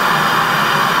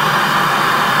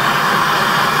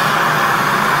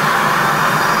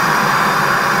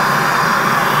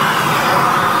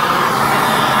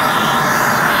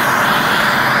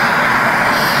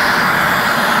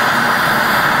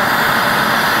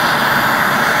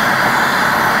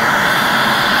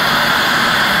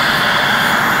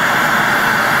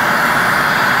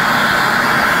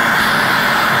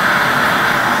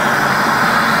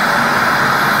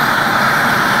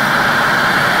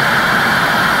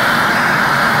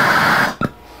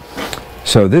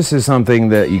 So this is something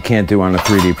that you can't do on a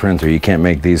 3D printer. You can't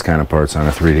make these kind of parts on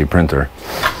a 3D printer.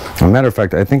 As a matter of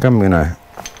fact, I think I'm gonna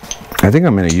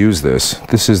use this.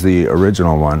 This is the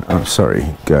original one. Oh, sorry,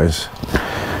 guys.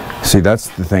 See, that's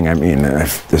the thing. I mean, I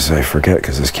forget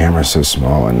because this camera is so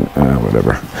small and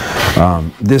whatever.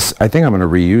 I think I'm gonna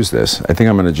reuse this. I think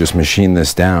I'm gonna just machine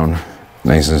this down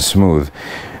nice and smooth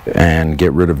and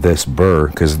get rid of this burr,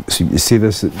 because you see,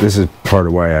 this is part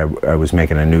of why I was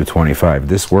making a new 25.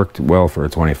 This worked well for a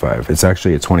 25. It's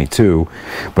actually a 22,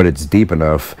 but it's deep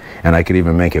enough, and I could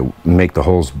even make the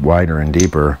holes wider and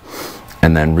deeper,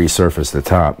 and then resurface the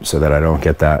top so that I don't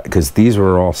get that, because these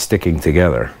were all sticking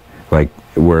together, like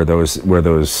where those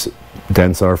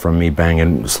dents are from me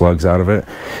banging slugs out of it.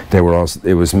 It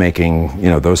was making, you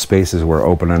know, those spaces were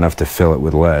open enough to fill it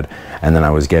with lead, and then I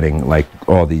was getting like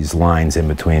all these lines in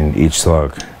between each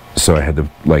slug, so I had to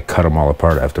like cut them all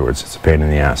apart afterwards. It's a pain in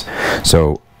the ass.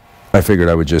 So I figured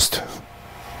I would just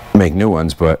make new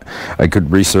ones, but I could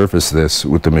resurface this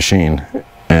with the machine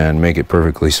and make it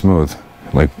perfectly smooth,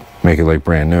 like make it like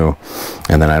brand new,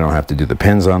 and then I don't have to do the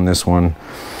pins on this one.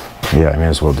 Yeah, I may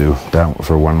as well do that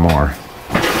for one more.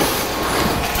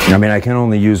 I mean, I can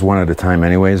only use one at a time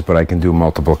anyways, but I can do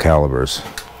multiple calibers,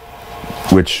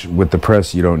 which with the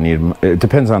press you don't need. It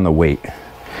depends on the weight.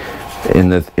 In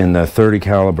the 30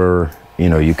 caliber, you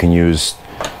know, you can use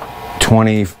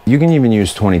 20, you can even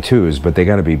use 22s, but they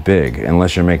got to be big,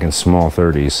 unless you're making small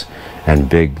 30s and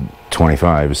big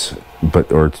 25s.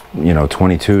 But, or, you know,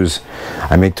 22s,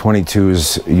 I make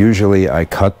 22s, usually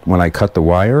when I cut the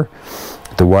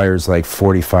wire's like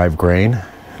 45 grain.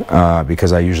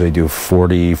 Because I usually do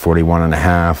 40, 41 and a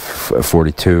half,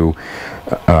 42,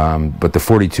 but the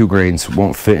 42 grains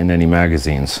won't fit in any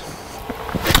magazines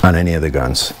on any of the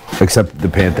guns, except the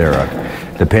Panthera.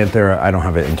 The Panthera, I don't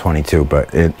have it in 22, but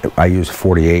I use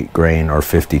 48 grain or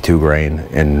 52 grain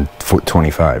in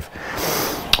 25,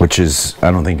 which is, I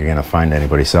don't think you're going to find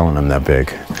anybody selling them that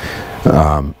big.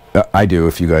 I do,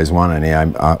 if you guys want any.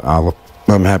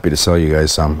 I'm happy to sell you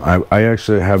guys some. I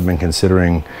actually have been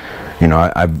considering, you know,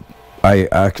 I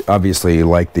obviously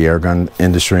like the airgun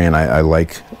industry, and I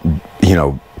like, you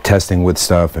know, testing with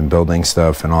stuff and building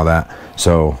stuff and all that.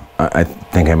 So I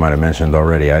think I might have mentioned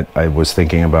already, I was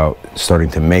thinking about starting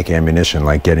to make ammunition,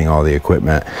 like getting all the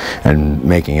equipment and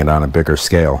making it on a bigger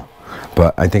scale.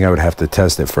 But I think I would have to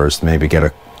test it first, maybe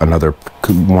get another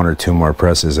 1 or 2 more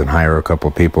presses and hire a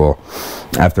couple people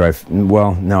after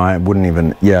well, no, I wouldn't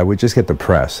even, yeah, I would just get the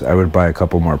press. I would buy a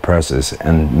couple more presses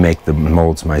and make the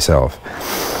molds myself,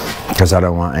 because I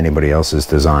don't want anybody else's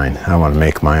design. I want to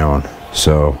make my own.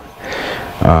 So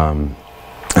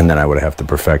And then I would have to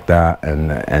perfect that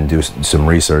and do some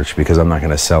research, because I'm not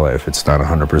going to sell it if it's not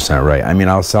 100% right. I mean,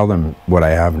 I'll sell them what I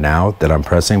have now that I'm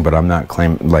pressing, but I'm not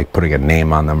like putting a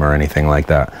name on them or anything like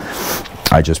that.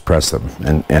 I just press them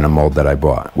in a mold that I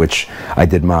bought, which I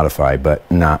did modify, but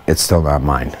it's still not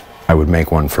mine. I would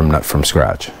make one from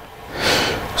scratch.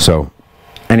 So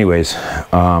anyways,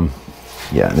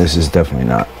 yeah, this is definitely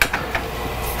not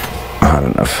hot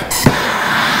enough.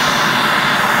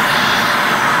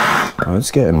 Oh,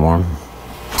 it's getting warm.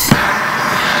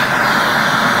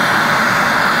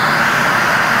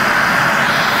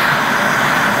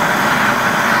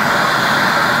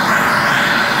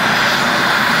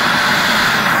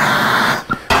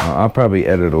 I'll probably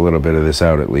edit a little bit of this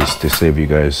out at least to save you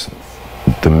guys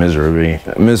the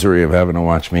misery of having to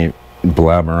watch me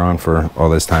blabber on for all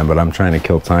this time, but I'm trying to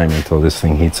kill time until this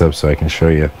thing heats up so I can show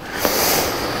you.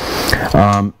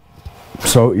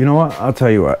 So you know what, I'll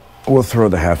tell you what, we'll throw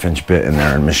the 1/2-inch bit in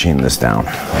there and machine this down.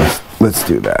 Let's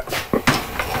do that.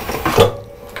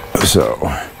 So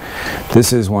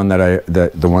this is one that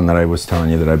the one that I was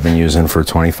telling you that I've been using for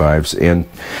 25s, and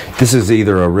this is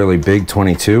either a really big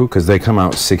 22, because they come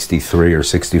out 63 or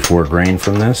 64 grain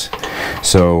from this.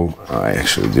 So I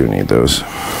actually do need those.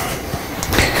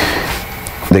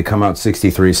 They come out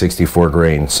 63, 64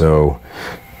 grain, so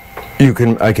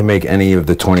I can make any of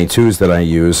the 22s that I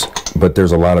use, but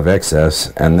there's a lot of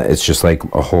excess, and it's just like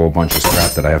a whole bunch of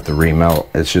scrap that I have to remelt.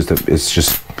 It's just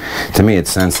to me, it's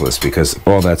senseless, because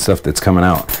all that stuff that's coming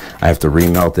out, I have to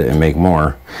remelt it and make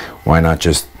more. Why not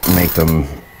just make them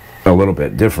a little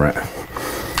bit different?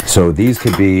 So these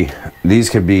could be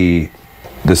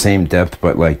the same depth,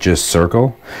 but like just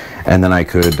circle, and then I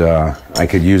could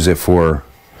use it for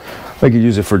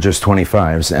just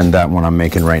 25s, and that one I'm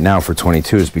making right now for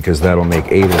 22s, because that'll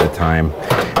make 8 at a time,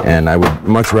 and I would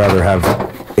much rather have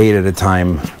 8 at a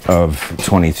time of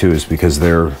 22s, because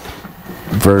they're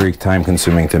very time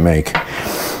consuming to make.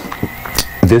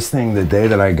 This thing, the day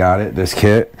that I got it, this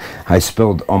kit, I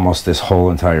spilled almost this whole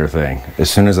entire thing. As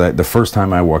soon as the first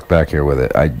time I walked back here with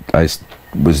it, I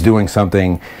was doing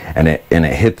something, and it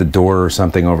hit the door or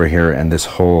something over here, and this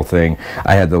whole thing,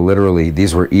 I had to literally,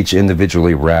 these were each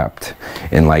individually wrapped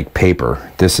in like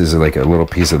paper. This is like a little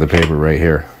piece of the paper right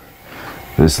here,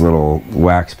 this little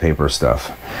wax paper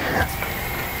stuff.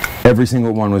 Every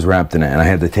single one was wrapped in it, and I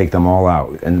had to take them all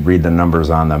out and read the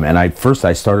numbers on them. And first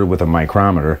I started with a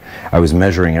micrometer. I was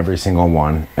measuring every single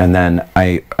one, and then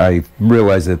I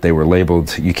realized that they were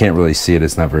labeled. You can't really see it.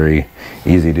 It's not very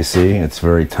easy to see. It's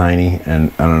very tiny,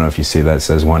 and I don't know if you see that, it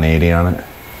says 180 on it.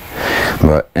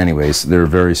 But anyways, they're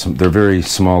very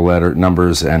small letter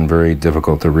numbers and very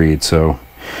difficult to read. So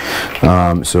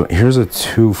so here's a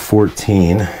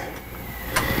 214.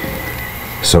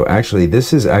 So actually,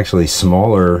 this is actually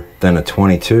smaller than a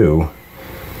 22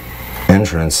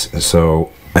 entrance.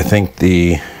 So I think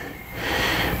that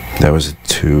was a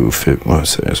 214.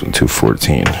 Let's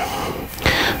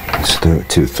do a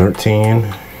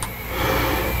 213.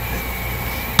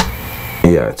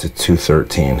 Yeah, it's a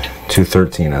 213.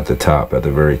 213 at the top, at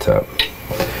the very top.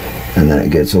 And then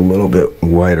it gets a little bit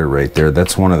wider right there.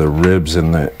 That's one of the ribs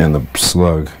in the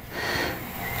slug.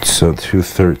 So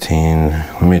 213,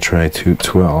 let me try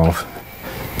 212.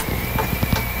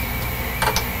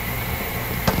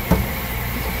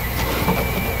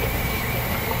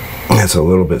 It's a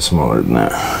little bit smaller than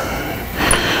that.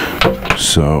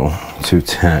 So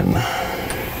 210.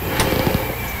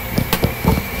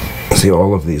 See,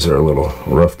 all of these are a little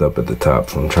roughed up at the top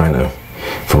from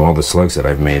all the slugs that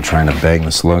I've made, trying to bang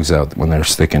the slugs out when they're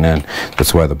sticking in.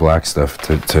 That's why the black stuff,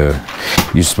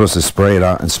 you're supposed to spray it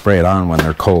out and spray it on when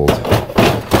they're cold.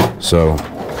 So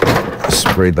I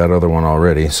sprayed that other one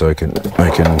already, so I can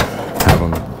have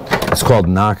them. It's called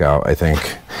knockout, I think.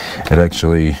 It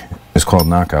actually is called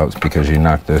knockouts because you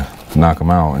knock them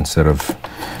out instead of,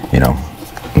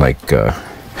 like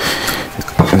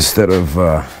instead of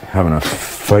having a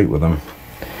fight with them.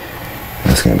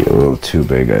 That's gonna be a little too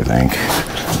big, I think.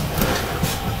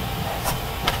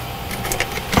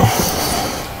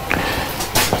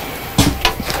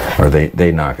 Or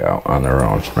they knock out on their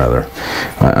own, rather.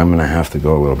 I'm gonna have to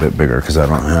go a little bit bigger because I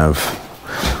don't have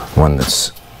one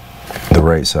that's the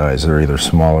right size. They're either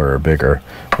smaller or bigger,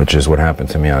 which is what happened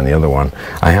to me on the other one.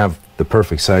 I have the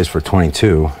perfect size for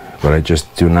 22, but I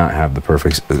just do not have the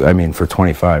perfect, for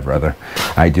 25 rather.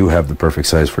 I do have the perfect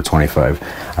size for 25.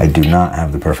 I do not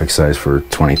have the perfect size for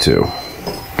 22.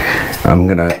 I'm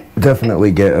gonna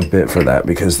definitely get a bit for that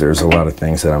because there's a lot of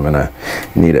things that I'm gonna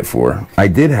need it for. I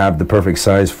did have the perfect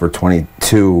size for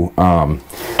 22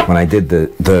 when I did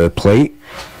the plate.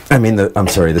 I'm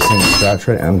sorry, the single scratch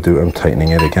right. I'm tightening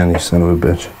it again, you son of a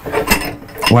bitch.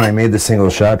 when I made the single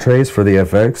shot trays for the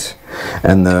FX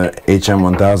and the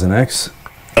HM1000X,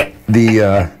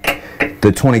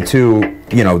 the 22,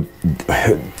 you know,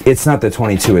 it's not the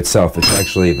 22 itself. It's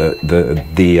actually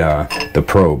the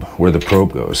probe, where the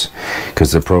probe goes,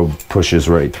 because the probe pushes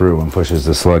right through and pushes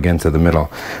the slug into the middle.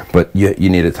 But you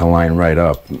need it to line right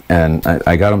up, and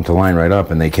I got them to line right up,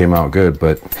 and they came out good.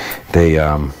 But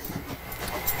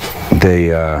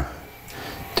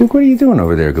Duke, what are you doing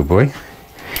over there, good boy?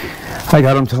 I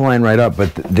got them to line right up,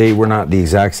 but they were not the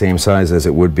exact same size as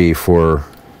it would be for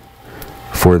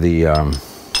the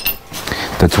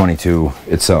 22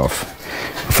 itself,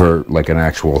 for like an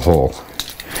actual hole.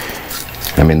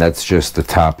 I mean, that's just the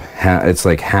top half. It's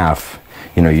like half,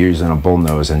 you know, you're using a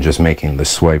bullnose and just making the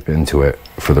swipe into it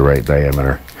for the right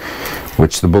diameter,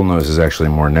 which the bullnose is actually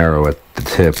more narrow at the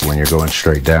tip. When you're going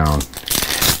straight down,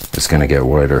 it's going to get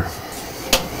wider.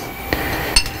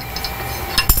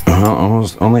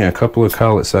 Almost only a couple of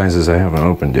collet sizes I haven't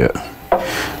opened yet.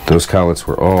 Those collets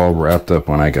were all wrapped up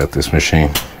when I got this machine.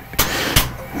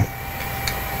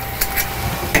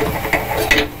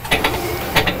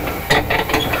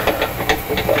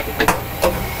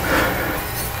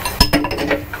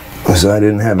 So I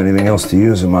didn't have anything else to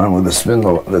use them on with a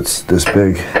spindle that's this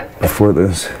big before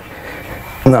this.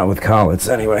 Not with collets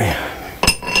anyway.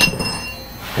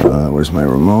 Where's my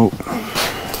remote?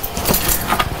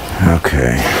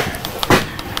 Okay.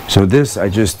 So this I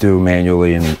just do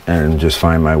manually and just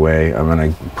find my way. I'm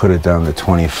going to put it down to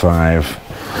 25.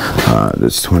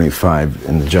 That's 25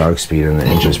 in the jog speed in the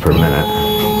inches per minute.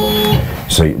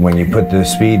 So when you put the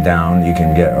speed down, you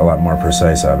can get a lot more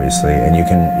precise, obviously, and you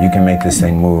can make this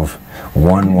thing move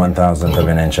 1/1000th of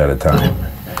an inch at a time,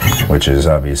 which is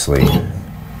obviously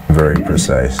very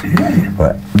precise.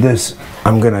 But this,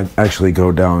 I'm going to actually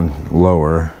go down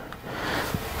lower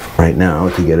right now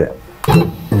to get it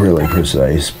really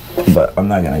precise, but I'm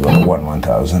not going to go to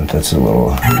 1/1000th. That's a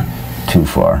little too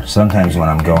far. Sometimes when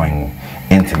I'm going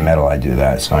into metal, I do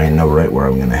that, so I know right where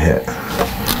I'm going to hit.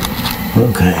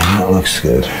 Okay, that looks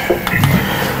good.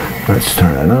 Let's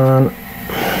turn it on.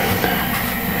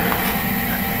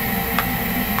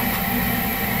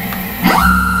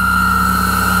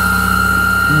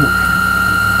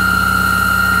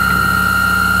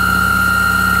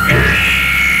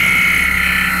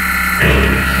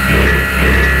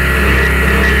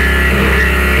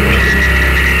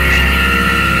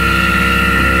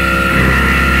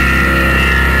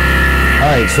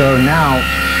 So now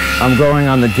I'm going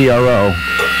on the DRO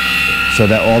so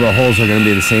that all the holes are going to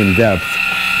be the same depth.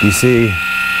 You see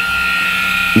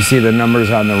the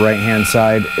numbers on the right hand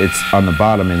side. It's on the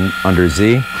bottom and under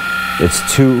Z. It's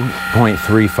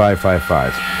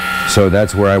 2.3555. So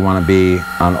that's where I want to be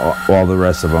on all the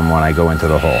rest of them when I go into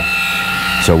the hole.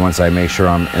 So once I make sure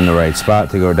I'm in the right spot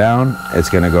to go down, it's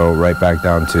going to go right back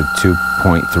down to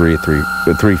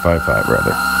 2.355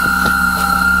 rather.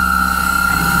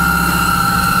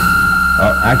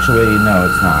 Actually, no,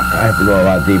 it's not. I have to go a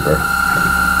lot deeper.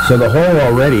 So the hole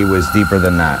already was deeper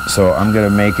than that. So I'm going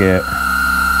to make it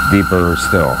deeper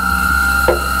still.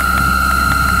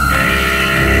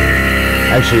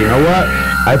 Actually, you know what?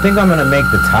 I think I'm going to make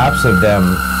the tops of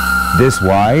them this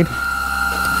wide.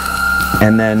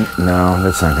 And then, no,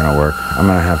 that's not going to work. I'm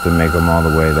going to have to make them all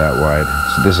the way that wide.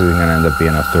 So this is going to end up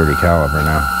being a 30 caliber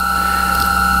now.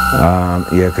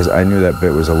 Yeah, because I knew that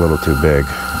bit was a little too big.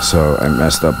 So I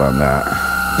messed up on that.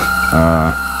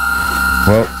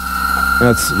 Well,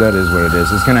 that is what it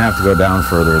is. It's going to have to go down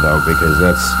further though, because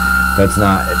that's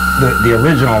not the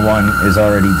original one is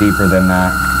already deeper than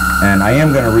that, and I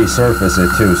am going to resurface it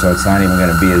too, so it's not even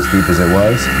going to be as deep as it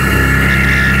was.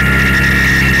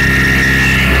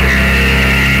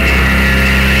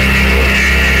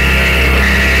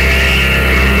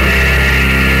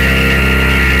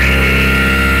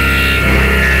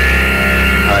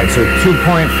 So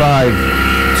 2.5025.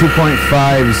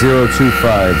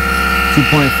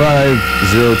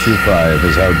 2.5025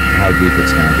 is how deep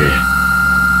it's going to be.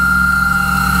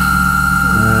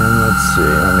 And let's see,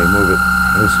 let me move it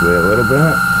this way a little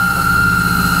bit.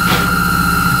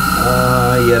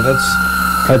 Yeah,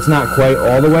 that's not quite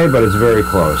all the way, but it's very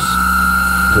close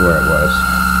to where it was.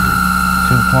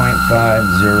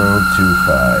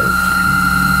 2.5025.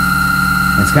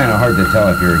 It's kind of hard to tell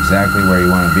if you're exactly where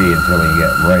you want to be until you get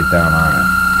right down on it.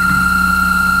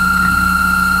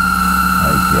 I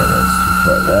get it, it's too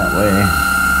far that way.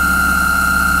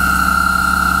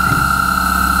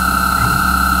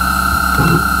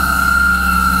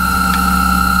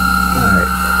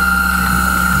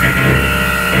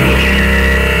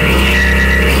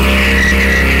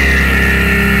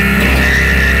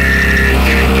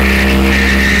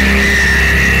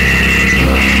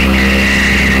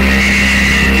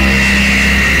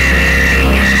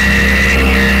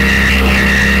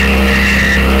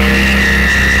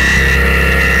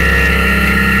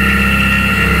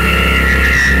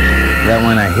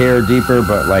 went a hair deeper,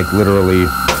 but like literally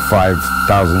 0.005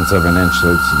 of an inch,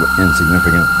 so it's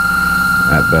insignificant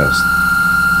at best.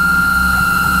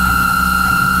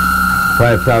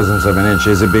 0.005 of an inch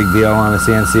is a big deal on a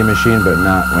CNC machine, but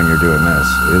not when you're doing this.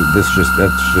 That's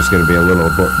just going to be a little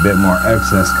bit more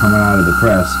excess coming out of the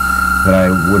press that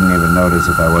I wouldn't even notice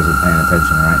if I wasn't paying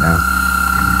attention right now.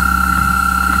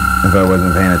 If I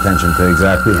wasn't paying attention to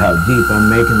exactly how deep I'm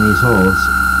making these holes,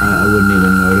 I wouldn't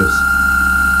even notice.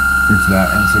 It's that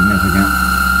insignificant.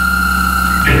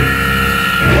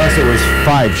 Unless it was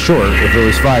 5 short. If it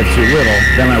was 5 too little,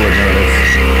 then I would notice.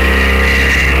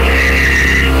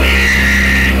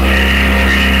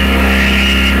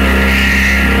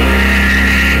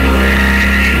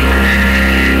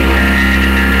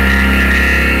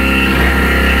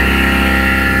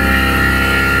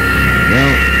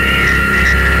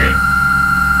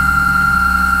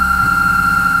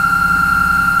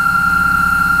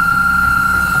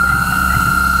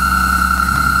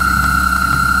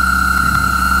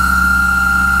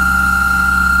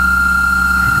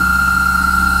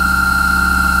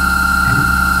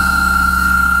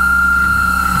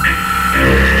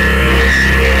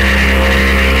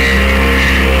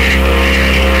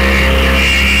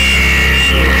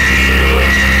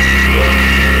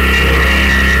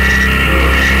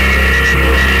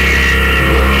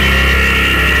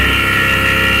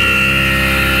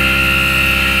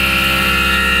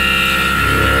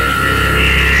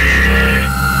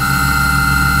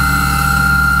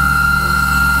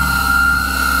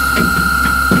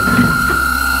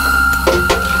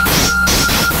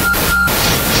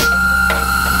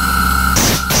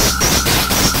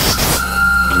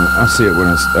 I'll see it when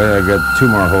it's. I got 2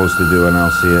 more holes to do, and I'll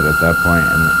see it at that point.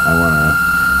 And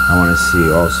I wanna see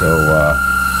also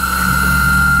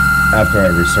after I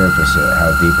resurface it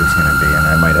how deep it's gonna be, and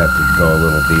I might have to go a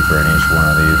little deeper in each one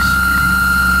of these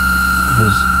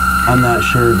because I'm not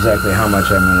sure exactly how much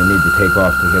I'm gonna need to take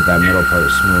off to get that middle part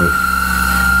smooth.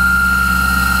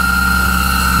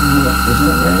 Isn't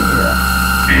it right? Yeah.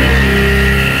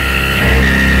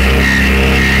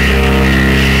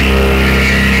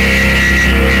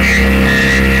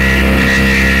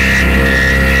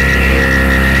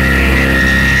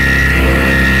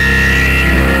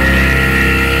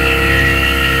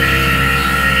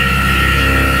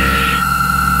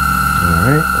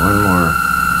 Alright, one more.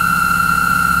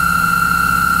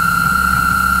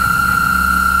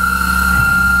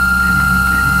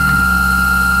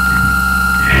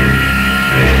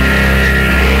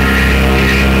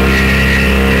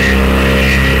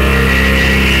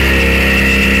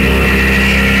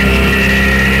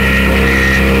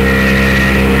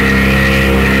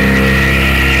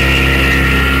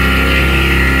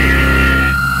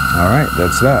 Alright,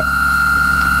 that's that.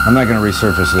 I'm not going to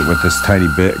resurface it with this tiny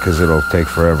bit because it'll take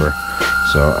forever.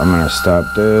 So I'm going to stop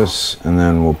this and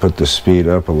then we'll put the speed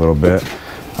up a little bit.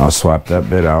 I'll swap that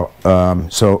bit out.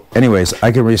 So anyways,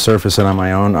 I can resurface it on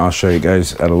my own. I'll show you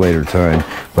guys at a later time.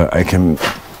 But I can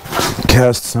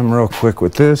cast some real quick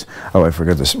with this. Oh, I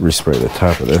forgot to respray the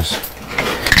top of this.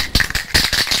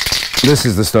 This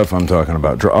is the stuff I'm talking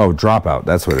about. Oh, dropout.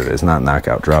 That's what it is. Not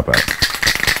knockout, dropout.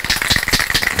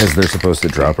 Because they're supposed to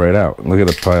drop right out. Look at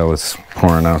the pile that's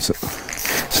pouring out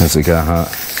since it got hot.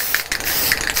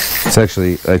 It's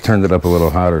actually, I turned it up a little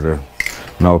hotter to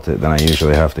melt it than I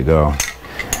usually have to go.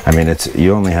 I mean,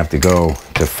 you only have to go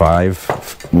to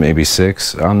 5, maybe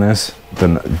 6 on this,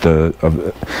 on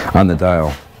the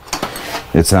dial.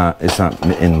 It's not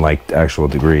in like actual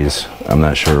degrees. I'm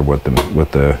not sure what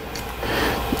the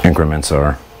increments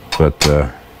are, but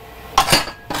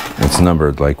it's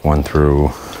numbered like 1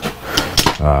 through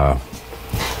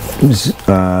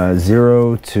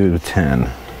 0 to 10.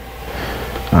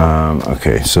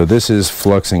 Okay, so this is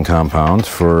fluxing compound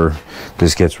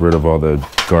this gets rid of all the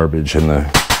garbage in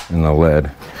the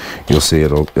lead. You'll see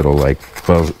it'll like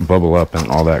bubble up and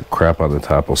all that crap on the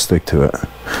top will stick to it.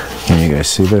 Can you guys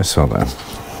see this? Hold on.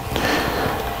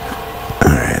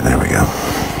 Alright, there we go.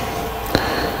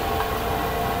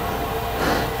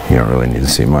 You don't really need to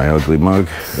see my ugly mug.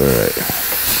 Alright.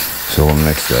 So we'll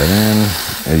mix that in.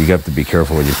 And you have to be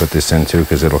careful when you put this in too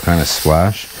because it'll kind of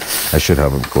splash. I should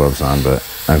have gloves on, but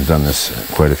I've done this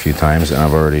quite a few times and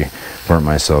I've already burnt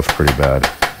myself pretty bad.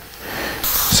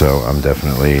 So I'm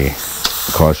definitely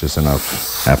cautious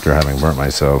enough after having burnt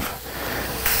myself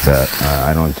that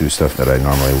I don't do stuff that I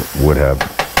normally would have.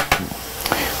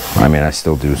 I mean, I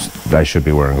still do. I should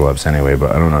be wearing gloves anyway,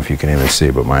 but I don't know if you can even see,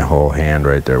 but my whole hand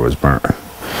right there was burnt.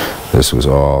 This was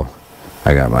all,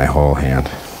 I got my whole hand.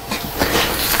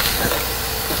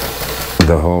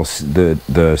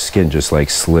 The skin just like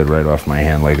slid right off my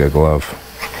hand like a glove.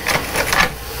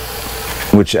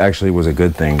 which actually was a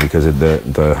good thing because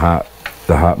the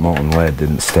hot molten lead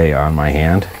didn't stay on my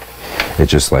hand. It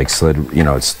just like slid, you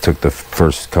know, it took the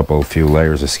first few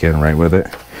layers of skin right with it.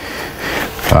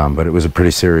 But it was a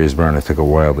pretty serious burn. It took a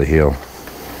while to heal.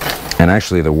 And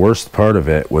actually the worst part of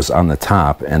it was on the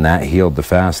top, and that healed the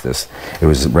fastest. It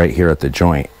was right here at the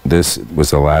joint. This was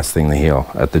the last thing to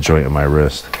heal, at the joint of my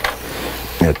wrist.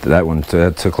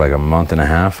 That took like a month and a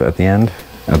half at the end,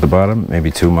 at the bottom, maybe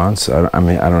 2 months. I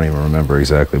mean, I don't even remember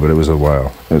exactly, but it was a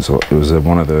while. It was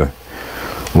one of the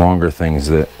longer things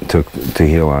that took to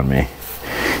heal on me.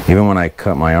 Even when I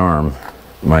cut my arm,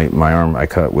 my arm I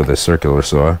cut with a circular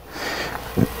saw.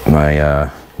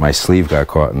 My sleeve got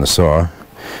caught in the saw,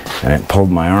 and it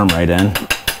pulled my arm right in,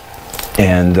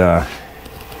 and I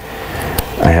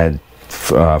had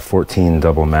 14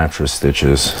 double mattress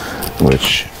stitches,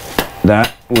 which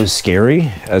that was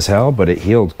scary as hell, but it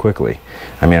healed quickly.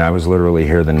 I mean, I was literally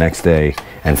here the next day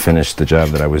and finished the job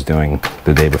that I was doing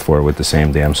the day before with the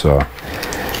same damn saw.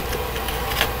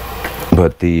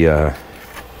 But the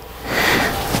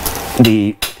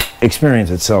experience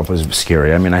itself was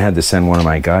scary. I mean, I had to send one of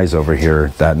my guys over here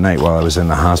that night while I was in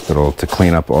the hospital to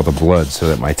clean up all the blood so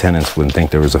that my tenants wouldn't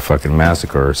think there was a fucking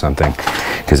massacre or something,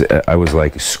 because I was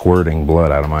like squirting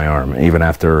blood out of my arm. Even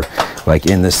after, like,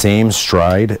 in the same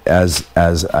stride as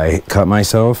I cut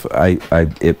myself,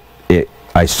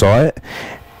 I saw it,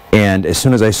 and as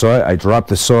soon as I saw it, I dropped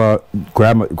the saw,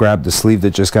 grabbed the sleeve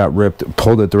that just got ripped,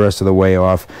 pulled it the rest of the way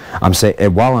off. I'm saying,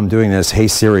 and while I'm doing this, hey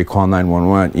Siri, call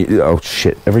 911. Oh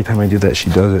shit! Every time I do that, she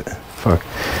does it. Fuck.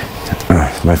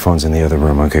 My phone's in the other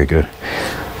room. Okay, good.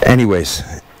 Anyways,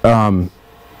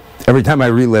 every time I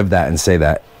relive that and say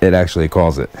that, it actually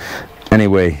calls it.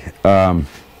 Anyway,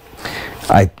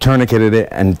 I tourniqueted it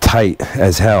and tight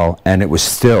as hell, and it was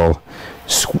still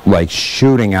like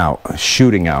shooting out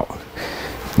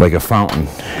like a fountain.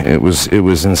 It was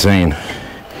insane.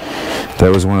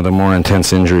 That was one of the more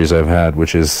intense injuries I've had,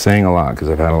 which is saying a lot because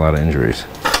I've had a lot of injuries.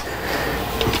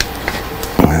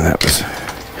 And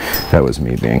that was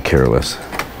me being careless.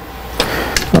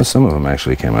 Well, some of them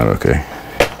actually came out okay.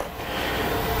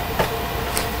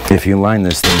 If you line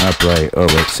this thing up right, oh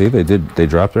look, see, they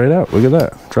dropped right out. Look at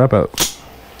that, dropout.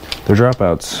 They're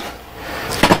dropouts.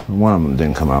 One of them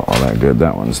didn't come out all that good.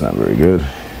 That one's not very good.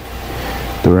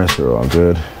 The rest are all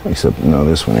good, except no,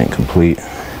 this one ain't complete.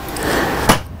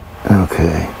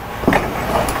 Okay.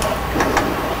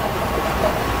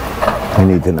 I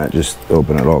need to not just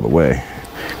open it all the way,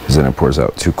 because then it pours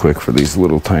out too quick for these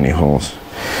little tiny holes.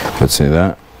 But see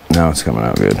that? Now it's coming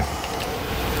out good.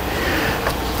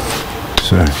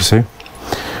 So, you see?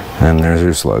 And there's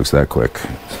your slugs that quick.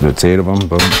 So it's 8 of them,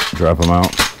 boom, drop them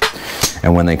out.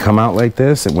 And when they come out like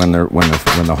this, and when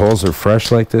the holes are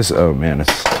fresh like this, oh man,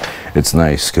 it's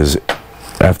nice, because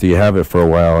after you have it for a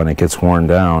while and it gets worn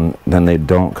down, then they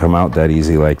don't come out that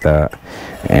easy like that,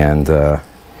 and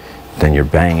then you're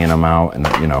banging them out. And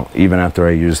you know, even after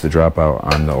I use the dropout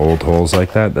on the old holes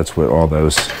like that, that's what all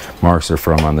those marks are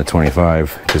from on the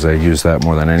 25, because I use that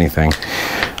more than anything.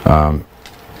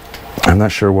 I'm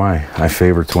not sure why I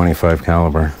favor 25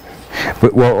 caliber.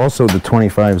 But, well, also the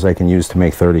 25s I can use to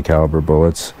make 30 caliber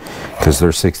bullets, because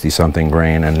they're 60 something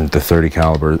grain, and the 30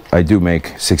 caliber I do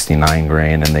make 69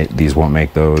 grain, and these won't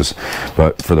make those.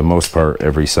 But for the most part,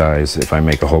 every size, if I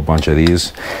make a whole bunch of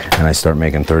these and I start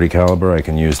making 30 caliber, I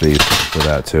can use these for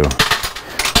that too.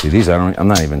 See, these I'm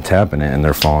not even tapping it and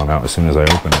they're falling out as soon as I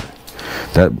open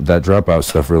it. That dropout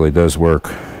stuff really does work.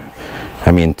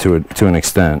 I mean, to an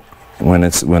extent.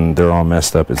 When they're all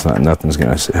messed up, nothing's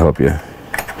gonna help you.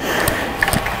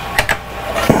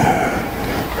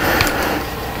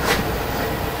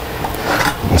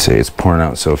 See, it's pouring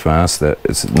out so fast that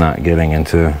it's not getting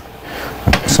into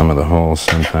some of the holes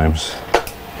sometimes.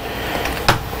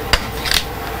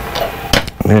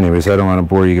 Anyways, I don't want to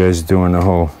bore you guys doing the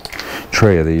whole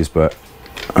tray of these, but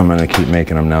I'm going to keep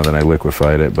making them now that I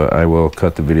liquefied it, but I will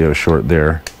cut the video short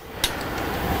there.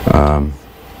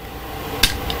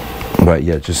 But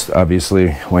yeah, just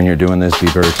obviously when you're doing this, be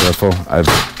very careful. I've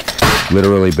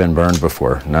literally been burned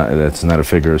before. That's not a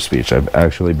figure of speech. I've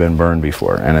actually been burned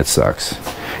before, and it sucks.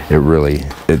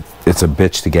 It's a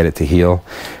bitch to get it to heal,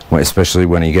 especially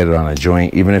when you get it on a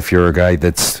joint. Even if you're a guy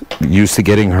that's used to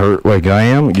getting hurt like I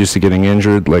am, used to getting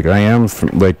injured like I am,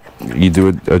 like you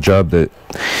do a job that,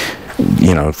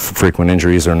 you know, frequent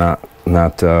injuries are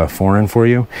not foreign for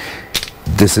you.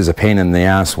 This is a pain in the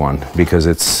ass one, because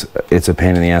it's a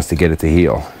pain in the ass to get it to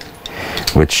heal,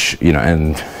 which, you know,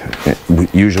 and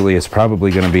usually it's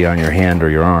probably going to be on your hand or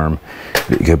your arm,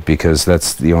 because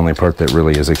that's the only part that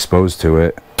really is exposed to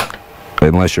it,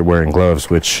 unless you're wearing gloves.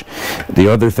 Which the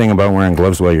other thing about wearing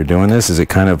gloves while you're doing this is it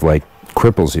kind of like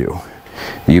cripples you.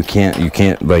 You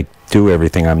can't like do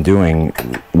everything I'm doing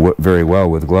very well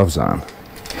with gloves on.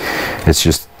 It's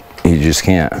just, you just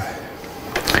can't.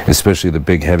 Especially the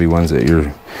big heavy ones that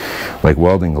you're like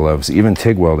welding gloves. Even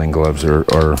TIG welding gloves are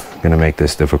going to make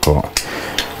this difficult.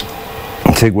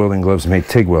 TIG welding gloves make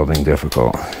TIG welding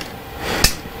difficult.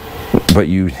 But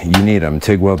you need them.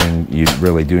 TIG welding, you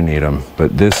really do need them.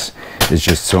 But this is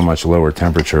just so much lower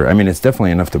temperature. I mean, it's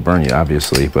definitely enough to burn you,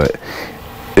 obviously, but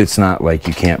it's not like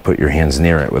you can't put your hands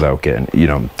near it without getting, you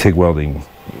know, TIG welding,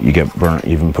 you get burnt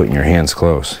even putting your hands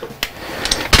close.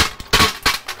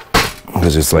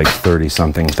 Because it's like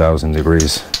 30-something thousand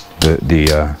degrees.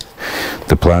 The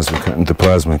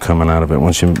plasma coming out of it.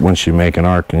 Once you make an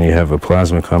arc and you have a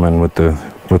plasma coming with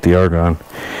the argon,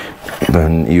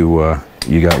 then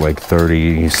you got like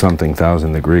 30-something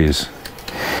thousand degrees.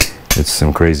 It's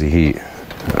some crazy heat.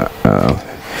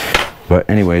 But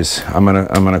anyways, I'm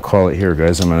gonna call it here,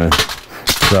 guys. I'm gonna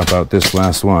drop out this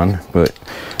last one. But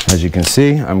as you can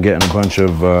see, I'm getting a bunch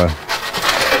of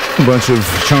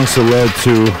chunks of lead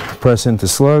to press into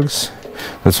slugs.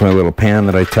 That's my little pan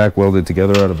that I tack welded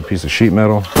together out of a piece of sheet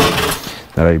metal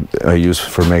that I use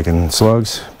for making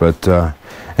slugs. But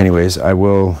anyways, I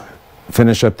will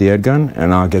finish up the egg gun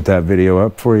and I'll get that video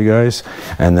up for you guys,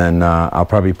 and then I'll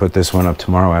probably put this one up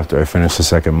tomorrow after I finish the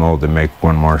second mold and make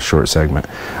one more short segment.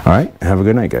 All right, have a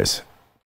good night, guys.